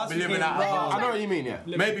 10-year-old, I was be living thinking, out. I know what you mean. Yeah.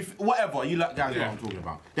 Maybe whatever you like, guys, know what I'm talking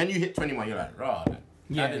about. Then you hit 21, you're like, rah. That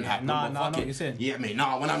didn't happen. Nah, but nah, fuck I know what it. you're saying. Yeah, mate.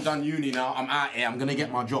 Nah, when I'm done uni now, I'm out here. I'm gonna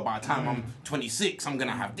get my job. By the time I'm 26, I'm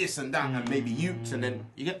gonna have this and that, and maybe youths. And then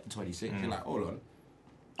you get to 26, you're like, hold on.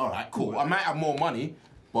 All right, cool. I might have more money,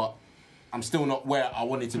 but I'm still not where I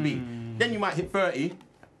wanted to be. Then you might hit 30,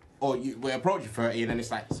 or we're approaching 30, and then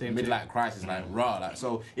it's like midlife crisis, like rah. Like,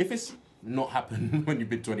 so if it's not happen when you've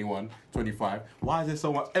been 21, 25? Why is there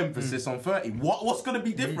so much emphasis on 30? What's going to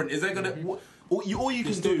be different? Is there going to... All you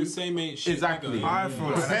can do the same age shit. Exactly. I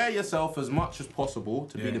feel Prepare yourself as much as possible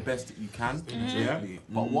to be the best that you can. Yeah.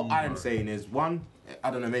 But what I am saying is, one,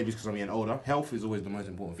 I don't know, maybe it's because I'm getting older. Health is always the most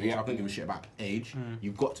important thing. So I don't give a shit about age.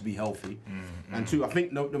 You've got to be healthy. And two, I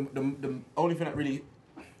think the only thing that really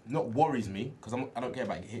not worries me, because I don't care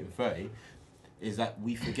about hitting 30, is that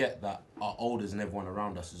we forget that our elders and everyone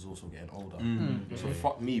around us is also getting older. So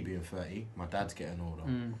fuck me being 30, my dad's getting older.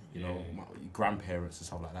 You know, my grandparents and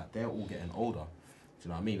stuff like that, they're all getting older. Do you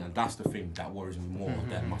know what I mean? And that's the thing that worries me more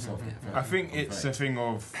than myself getting 30. I think it's a thing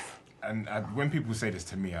of, and when people say this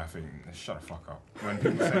to me, I think, shut the fuck up. When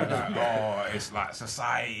people say like, oh, it's like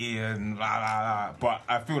society and blah, blah, blah. But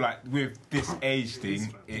I feel like with this age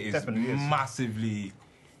thing, it is massively,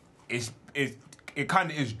 it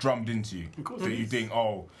kind of is drummed into you. So you think,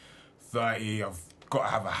 oh, 30, I've got to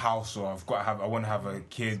have a house, or I want to have a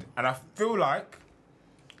kid. And I feel like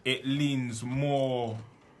it leans more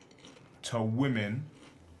to women,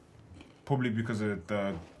 probably because of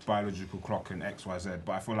the biological clock and XYZ.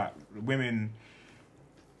 But I feel like women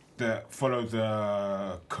that follow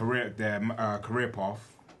their career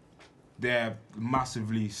path, they're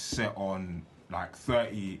massively set on like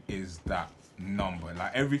 30 is that number.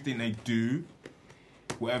 Like everything they do,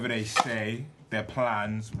 whatever they say, their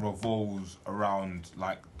plans revolves around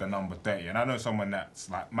like the number 30. And I know someone that's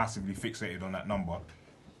like massively fixated on that number,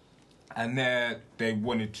 and they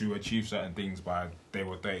wanted to achieve certain things by they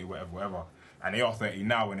were 30, whatever. And they are 30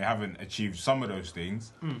 now and they haven't achieved some of those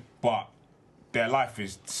things, but their life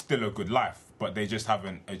is still a good life, but they just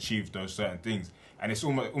haven't achieved those certain things. And it's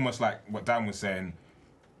almost like what Dan was saying,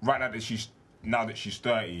 right now that she's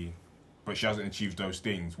 30, but she hasn't achieved those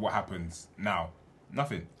things, what happens now?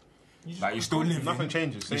 Nothing. Like you're still living. Nothing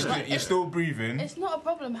changes. You're still breathing. It's not a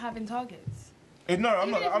problem having targets. I'm Even not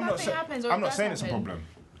if nothing happens or I'm it not does saying it's a happen. problem.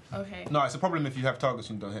 Okay. No, it's a problem if you have targets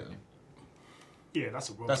and you don't hit them. Yeah, that's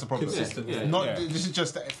a problem. That's a problem. Consistent. This is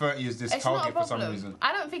just that 30 is this It's not a target for some problem. reason.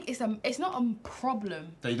 I don't think it's not a problem.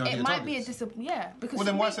 That you don't it hit might be a targets? discipline. Yeah, because Well,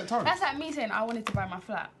 then for why me, set targets? That's like me saying I wanted to buy my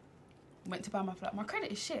flat. Went to buy my flat. My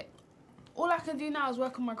credit is shit. All I can do now is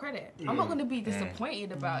work on my credit. I'm not going to be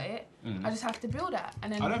disappointed about it. I just have to build that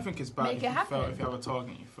and then I don't think it's bad make if it you happen. fail. If you have a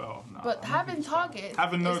target, you fail. Nah, But having targets,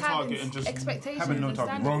 having no is target having and just expectations having no and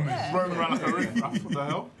target, standards, yeah. roaming around like a riff-raff. What the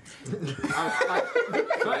hell?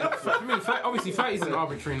 For me, obviously 30 is an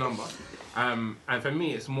arbitrary number, and for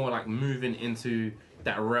me it's more like moving into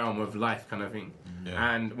that realm of life kind of thing.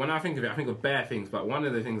 And when I think of it, I think of bare things, but one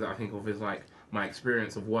of the things that I think of is like my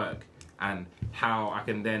experience of work and how I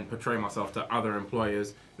can then portray myself to other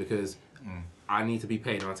employers, because I need to be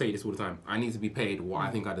paid, and I tell you this all the time, I need to be paid what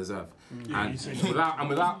I think I deserve. You said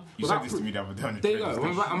this to me the other day. There you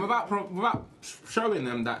go. I'm about showing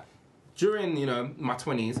them that during my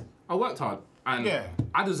 20s, I worked hard. And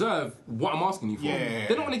I deserve what I'm asking you for. They're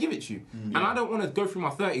not going to give it to you. And I don't want to go through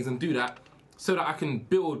my 30s and do that so that I can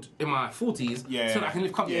build in my 40s, so that I can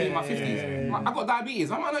live comfortably in my 50s. Like, I've got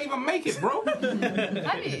diabetes. I might not even make it, bro.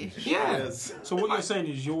 Diabetes? Yeah. So what you're saying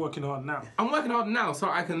is you're working hard now? I'm working hard now so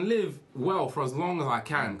I can live well for as long as I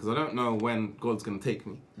can, because I don't know when God's going to take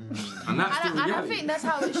me. And that's the reality. And I think that's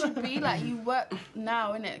how it should be. Like, you work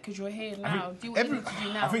now, innit? Because you're here now. Do what you need to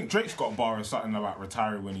do now. I think Drake's got a bar or something about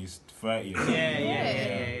retiring when he's 30.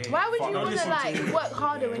 Yeah. Why would you want to like work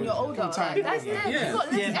harder when you're older? Like, that's dead. You've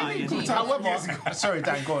got less energy. However, sorry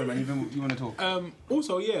Dan, go on man, you want to talk?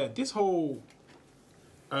 Also, this whole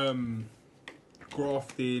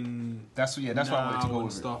grafting. That's why I wanted to go and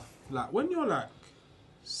with stuff. Like when you're like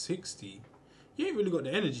 60, you ain't really got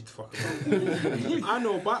the energy to fuck around. I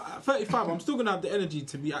know, but at 35, I'm still gonna have the energy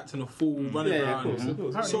to be acting a fool, running around.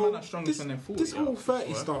 So this whole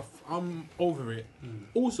 30 stuff, I'm over it.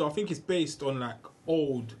 Also, I think it's based on like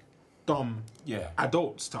old, dumb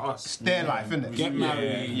adults to us. It's their life, isn't it? Get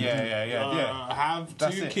married. Have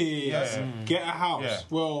That's 2 it. kids. Get a house. Yeah.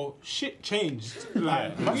 Well, shit changed.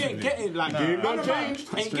 Like we ain't getting like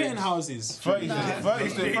ain't getting houses.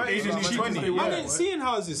 30's the new 20. Man ain't seeing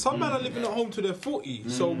houses. Some men are living at home till they're 40.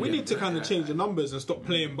 So we need to kind of change the numbers and stop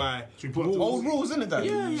playing by rules. Old rules, isn't it, Dan?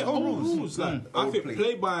 Yeah, old rules. Like I think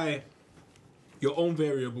play by your own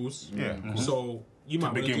variables. Yeah. So you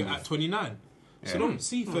might want to begin do it with. at 29. So don't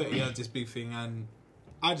see 30 as this big thing, and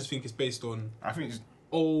I just think it's based on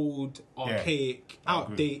old, archaic,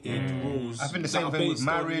 outdated rules. I think the same that are thing with based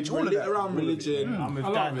marriage, on all of that. around religion,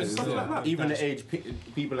 and stuff like that. Even the age,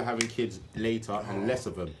 people are having kids later and less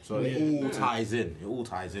of them. So it all ties in. It all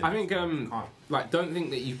ties in. I think, don't think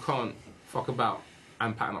that you can't fuck about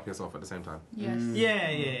and patting up yourself at the same time. Yes. Yeah.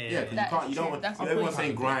 Yeah, because you don't want. Everyone's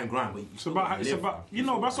saying grind, but It's about you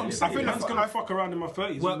know. That's what I'm saying. I'm gonna fuck around in my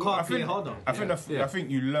 30s. Work hard, play harder. I think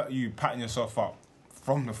you patting yourself up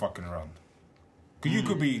from the fucking around. Because you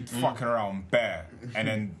could be fucking around bare, and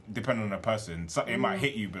then depending on the person, it might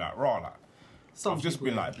hit you, be like raw, like. I've just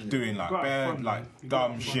been like doing like bare like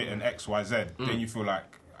dumb shit and X Y Z. Then you feel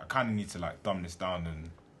like I kind of need to like dumb this down and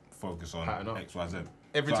focus on X Y Z.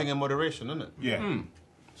 Everything in moderation, isn't it? Yeah.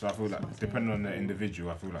 So I feel like depending on the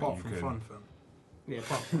individual, I feel like you can.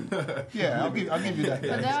 Yeah, I'll give you that.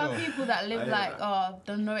 But there are people that live like,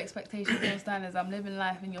 there's no expectations, no standards. I'm living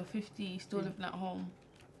life, and you're 50, you're still living at home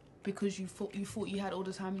because you thought you had all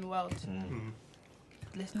the time in the world.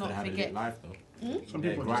 Let's not forget. Life though. Some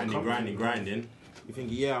people grinding. You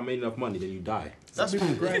think, I made enough money, then you die. That's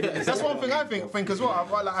one thing I think as well.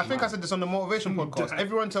 I think I said this on the motivation podcast.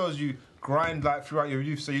 Everyone tells you grind like throughout your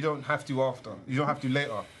youth, so you don't have to after. You don't have to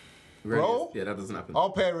later. Bro, that doesn't happen.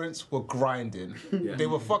 Our parents were grinding. They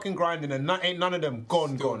were fucking grinding, and ain't none of them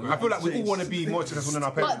gone. I feel like we all want to be more successful than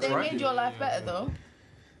our parents, But they made your life better though.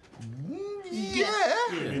 Yeah.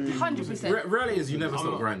 100%. Reality is you never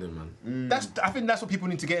stop grinding, man. I think that's what people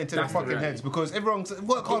need to get into their fucking heads, because everyone's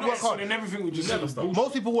work hard. And everything we just never stop.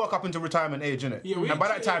 Most people work up into retirement age, innit? Yeah, and by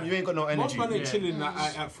that time, you ain't got no energy. Most men are chilling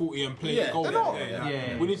at 40 and playing golf.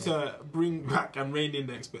 We need to bring back and rein in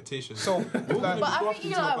the expectations. So, but I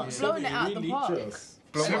think have blown it out the park.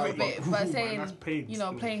 A bit by saying,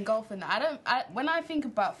 playing golf and when I think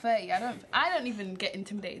about 30, I don't even get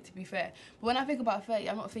intimidated, to be fair. But when I think about 30,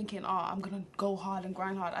 I'm not thinking, I'm gonna go hard and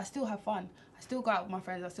grind hard. I still have fun. I still go out with my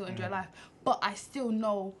friends. I still enjoy life. But I still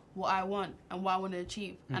know what I want and what I want to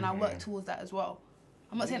achieve, and I work towards that as well.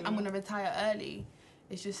 I'm not saying I'm gonna retire early.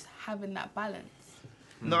 It's just having that balance.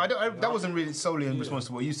 No, that wasn't really solely in response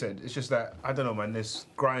to what you said. It's just that, I don't know, man, this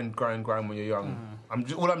grind when you're young.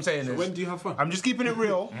 All I'm saying is... when do you have fun? I'm just keeping it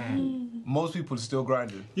real. Most people are still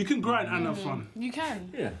grinding. You can grind and have fun. You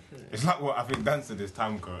can. Yeah. It's like what I think Dan said this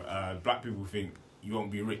time, black people think you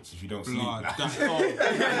won't be rich if you don't sleep. I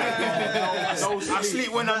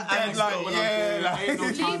sleep when I'm dead,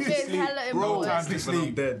 Sleep is hella important.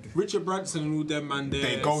 sleep. Richard Branson and all them, man,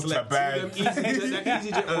 they go to bed.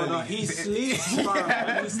 EasyJet brother, he sleeps,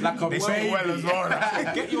 like a well as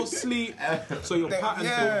well. Get your sleep so your patterns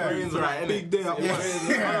your brains right. Big day at work.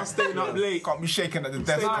 I'm staying up late. Can't be shaking at the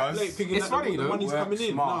desk, cuz. It's funny, the money's coming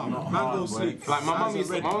in. Man, go sleep. Like my mum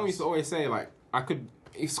used to always say, like, I could...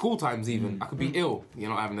 school times even, I could be ill,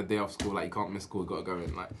 not having a day off school, like you can't miss school, you gotta go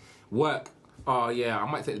in, like work, I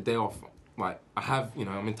might take the day off, like I have,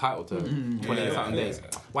 I'm entitled to 28 days.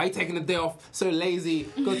 Why are you taking the day off, so lazy,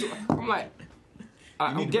 I'm like,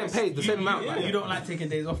 I'm getting paid the same amount. Like, you don't like taking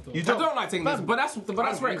days off though? I don't like taking days, but that's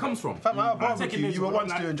where it comes from. Fam, you were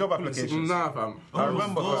once doing job applications. Nah, fam. I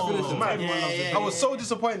remember. I was so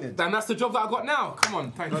disappointed. And that's the job that I got now. Come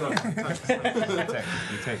on, thank God.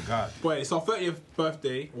 You take God. But it's our 30th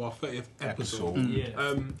birthday, or our 30th episode.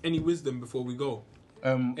 Any wisdom before we go?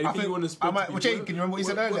 Anything you want to speak? can you remember what you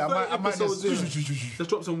said earlier? I might just... Let's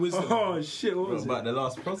drop some wisdom. Oh shit, what was about the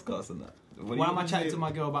last podcast and that? Why am I chatting to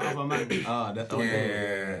my girl about other men?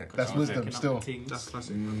 That's wisdom still. That's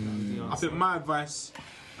classic. I think my advice,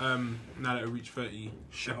 now that I reach 30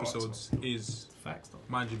 episodes, is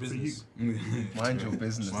mind your business. Mind your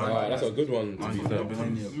business. That's a good one. Mind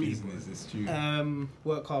your business, it's true.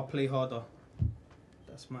 Work hard, play harder.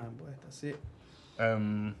 That's mine, boy. That's it.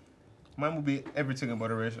 Mine will be everything in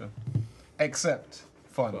moderation, except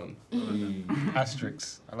fun.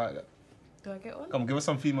 Asterisks. I like that. Do I get one? Come, give us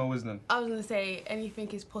some female wisdom. I was gonna say anything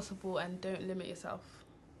is possible and don't limit yourself.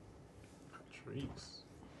 Treats.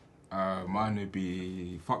 Mine would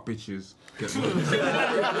be fuck bitches. Get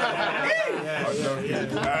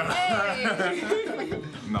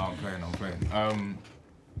No, I'm playing.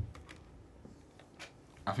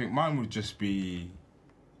 I think mine would just be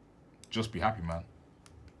happy, man.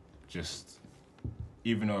 Just,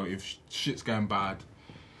 even though if shit's going bad,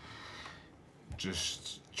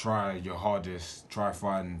 just try your hardest, try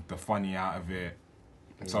find the funny out of it.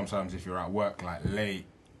 Sometimes if you're at work like late,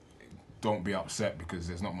 don't be upset because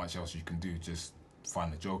there's not much else you can do. Just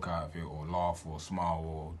find a joke out of it, or laugh, or smile,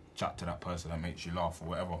 or chat to that person that makes you laugh, or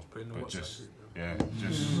whatever. But just, yeah.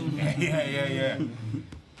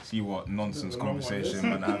 See what nonsense conversation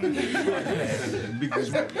man having.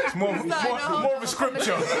 It's more of a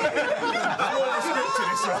scripture. More of a scripture,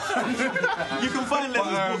 this one. You can find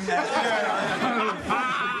Leslie's book.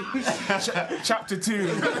 Chapter 2,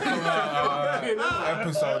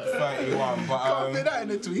 episode 31. But can't do that in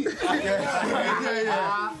a tweet.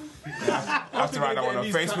 Yeah. I have to write that one on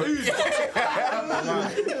Facebook.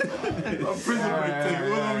 A prison thing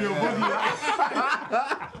all over your body.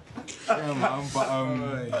 Yeah, man. But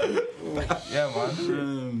yeah,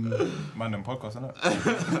 man. Man, them podcast, innit?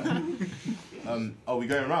 Are we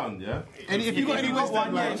going round? Yeah. If you got any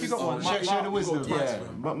wisdom, if you got one, share the wisdom. Yeah,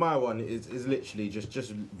 but my one is literally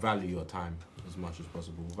just value your time as much as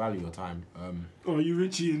possible. Value your time. Oh, you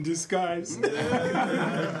Richie in disguise. No,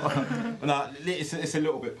 it's a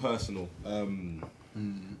little bit personal.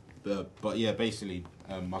 But yeah, basically,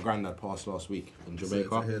 my granddad passed last week in Jamaica.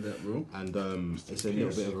 Sorry to hear that, bro. And it's a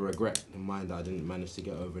little bit of a regret in mine that I didn't manage to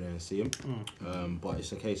get over there and see him. But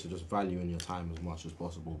it's a case of just valuing your time as much as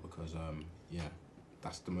possible because, yeah,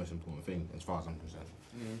 that's the most important thing as far as I'm concerned.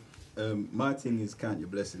 My thing is count your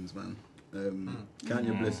blessings, man. Count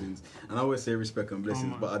your blessings, and I always say respect and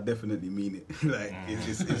blessings, but I definitely mean it. Like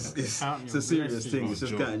it's a serious thing. It's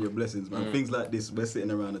just counting your blessings, man. Things like this, we're sitting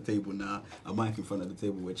around the table now, a mic in front of the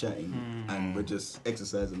table, we're chatting, and we're just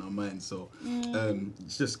exercising our minds. So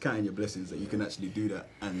it's just counting your blessings that you can actually do that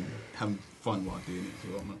and have fun while doing it as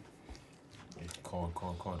well, man. Cool.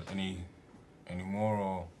 Any more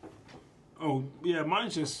or? Oh yeah,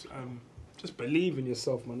 mine's just believe in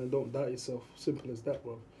yourself, man, and don't doubt yourself. Simple as that,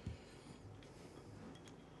 bro.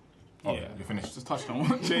 Oh, yeah, you finished. Just touched on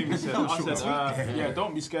what Jamie said. I said, yeah,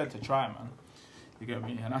 don't be scared to try, man. You get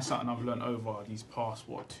me? And that's something I've learned over these past,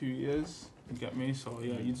 2 years? You get me? So,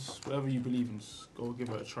 yeah, you just, whatever you believe in, just go give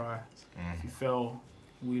it a try. If you fail,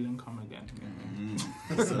 wheel and come again.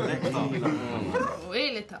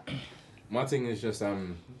 Wheel it up. My thing is just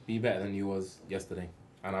be better than you was yesterday.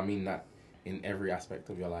 And I mean that in every aspect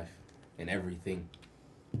of your life. In everything.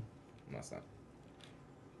 And that's that.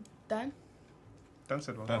 Dan? Dan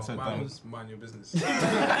said one. Mine was mind your business. Dun.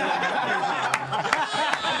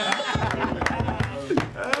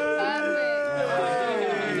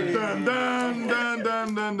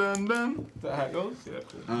 Is that how it goes? Yeah,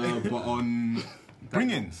 cool. But on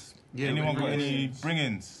bring-ins. Anyone got any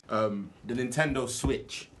bring-ins? The Nintendo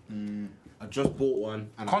Switch. I just bought one,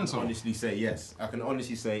 and console. I can honestly say yes. I can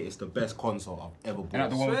honestly say it's the best console I've ever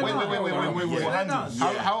bought. Wait.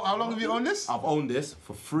 How long have you owned this? I've owned this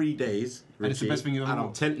for 3 days. And it's the best thing you've ever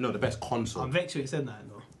bought? No, the best console. I'm vexed you said that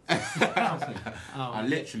though. And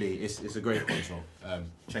literally, it's a great console.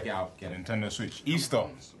 Check it out. Get it. Nintendo Switch. Easter.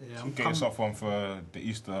 Yeah, Get yourself one for the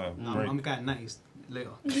Easter break. I'm getting that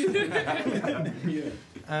later.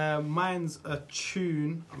 Mine's a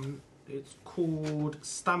tune. It's called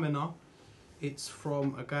Stamina. It's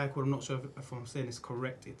from a guy called, I'm not sure if I'm saying this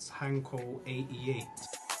correct, it's Hanko 88.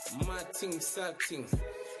 My team, sad team.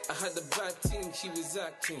 I had a bad team, she was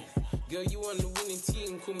acting. Girl, you on the winning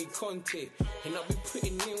team, call me Conte. And I'll be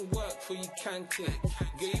putting in work for you can't take.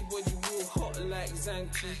 Girl, your body real hot like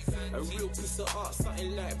Zanti. A real piece of art,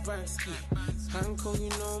 something like Bansky. Hanko, you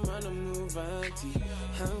know, man, I move anti.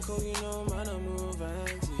 Hanko, you know, man, I move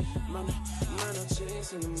anti. Man, I'm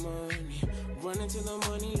chasing the money. Running to the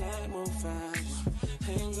money like more fast.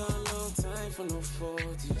 Ain't got no time for no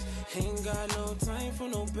 40s. Ain't got no time for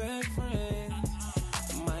no bad friends.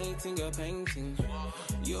 My thing a painting,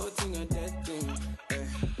 your thing a dead thing.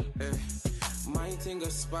 My thing a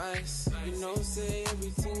spice, you know, say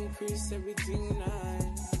everything crisp, everything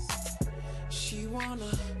nice. She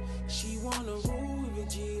wanna roll with a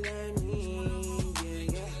G like me,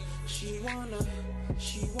 yeah. She wanna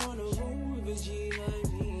roll with a G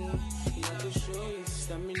like me. I can show you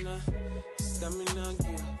stamina,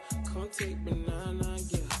 girl. Can't take banana,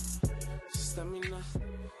 girl. Stamina, girl.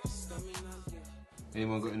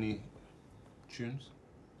 Anyone got any tunes?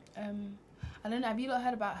 I don't know. Have you lot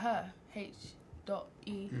heard about her?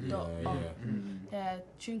 H.E. Yeah,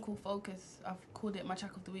 tune called Focus. I've called it my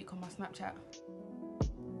track of the week on my Snapchat.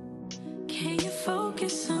 Can you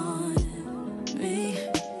focus on me?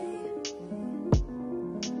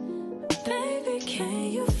 Baby,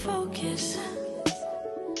 can you focus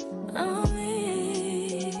on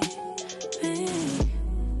me?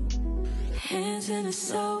 Hands in the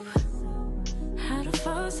soap. How the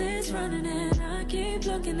faucet's running and I keep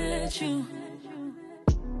looking at you.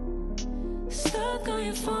 Stuck on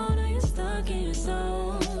your phone or you're stuck in your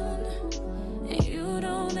zone. And you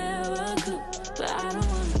don't ever cook, but I don't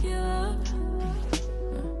wanna give up.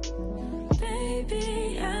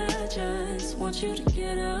 Baby, I just want you to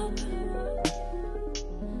get up.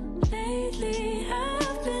 Lately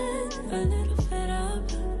I've been a little fed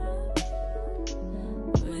up.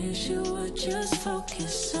 Wish you would just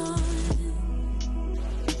focus on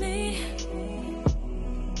me.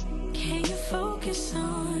 Can you focus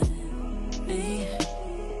on me?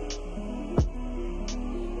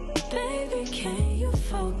 Baby, can you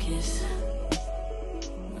focus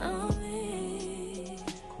on lonely.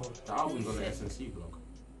 The album's on the SNC blog.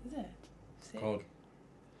 Is it? Sick. Cold.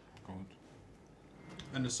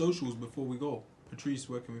 And the socials before we go. Patrice,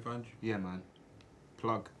 where can we find you? Yeah, man.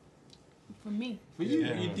 Plug. For me. For you,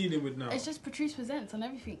 what are you dealing with now? It's just Patrice Presents on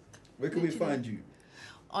everything. Where can we find you?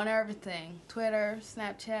 On everything. Twitter,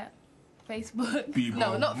 Snapchat, Facebook. Bebo,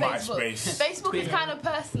 No, not Facebook. MySpace. Facebook is kind of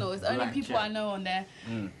personal. It's only Black people chat. I know on there.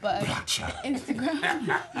 But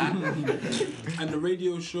Instagram. And the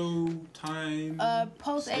radio show time?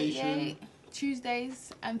 Pulse station? 88,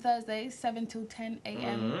 Tuesdays and Thursdays, 7 till 10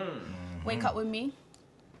 a.m. Wake up with me.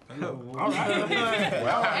 Hello. All right.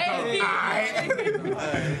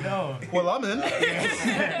 Well, I'm in.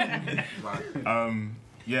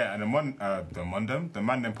 Yeah, and the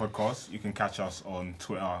Mandem podcast, you can catch us on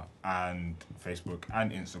Twitter and Facebook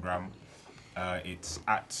and Instagram. It's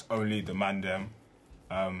at only the Mandem.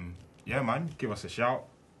 Yeah, man, give us a shout.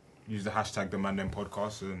 Use the hashtag the Mandem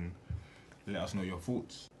podcast and let us know your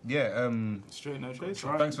thoughts. Yeah, Straight no chase.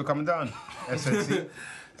 thanks for coming down, SNC.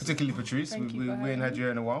 Particularly Patrice. Thank We you for ain't had you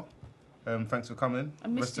in a while. Thanks for coming. I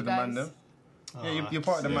missed Rest you of the guys. Mandem. Yeah, you're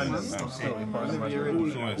part of the Mandem. Still, you're part of the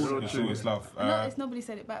Mandem. It's always love. It's nobody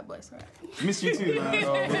said it back, but it's right. Miss you too,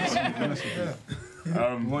 man. Miss you.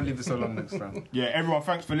 We won't leave it so long next time. Yeah, everyone,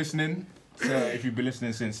 thanks for listening. If you've been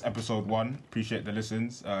listening since episode 1, appreciate the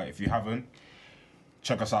listens. If you haven't,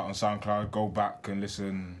 check us out on SoundCloud. Go back and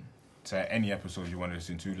listen to any episodes you want to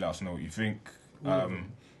listen to. Let us know what you think.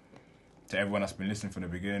 To everyone that's been listening from the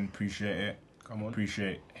beginning, appreciate it. Come on.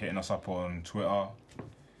 Appreciate hitting us up on Twitter.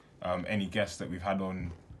 Any guests that we've had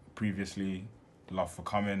on previously, love for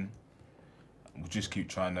coming. We'll just keep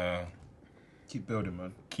trying to keep building,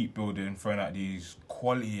 man. Keep building, throwing out these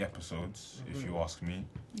quality episodes, if you ask me.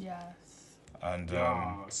 Yes. And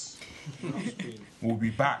we'll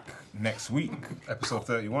be back next week. Episode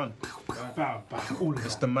 31.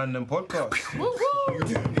 It's the Mandem podcast.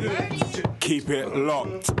 Keep it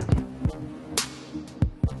locked.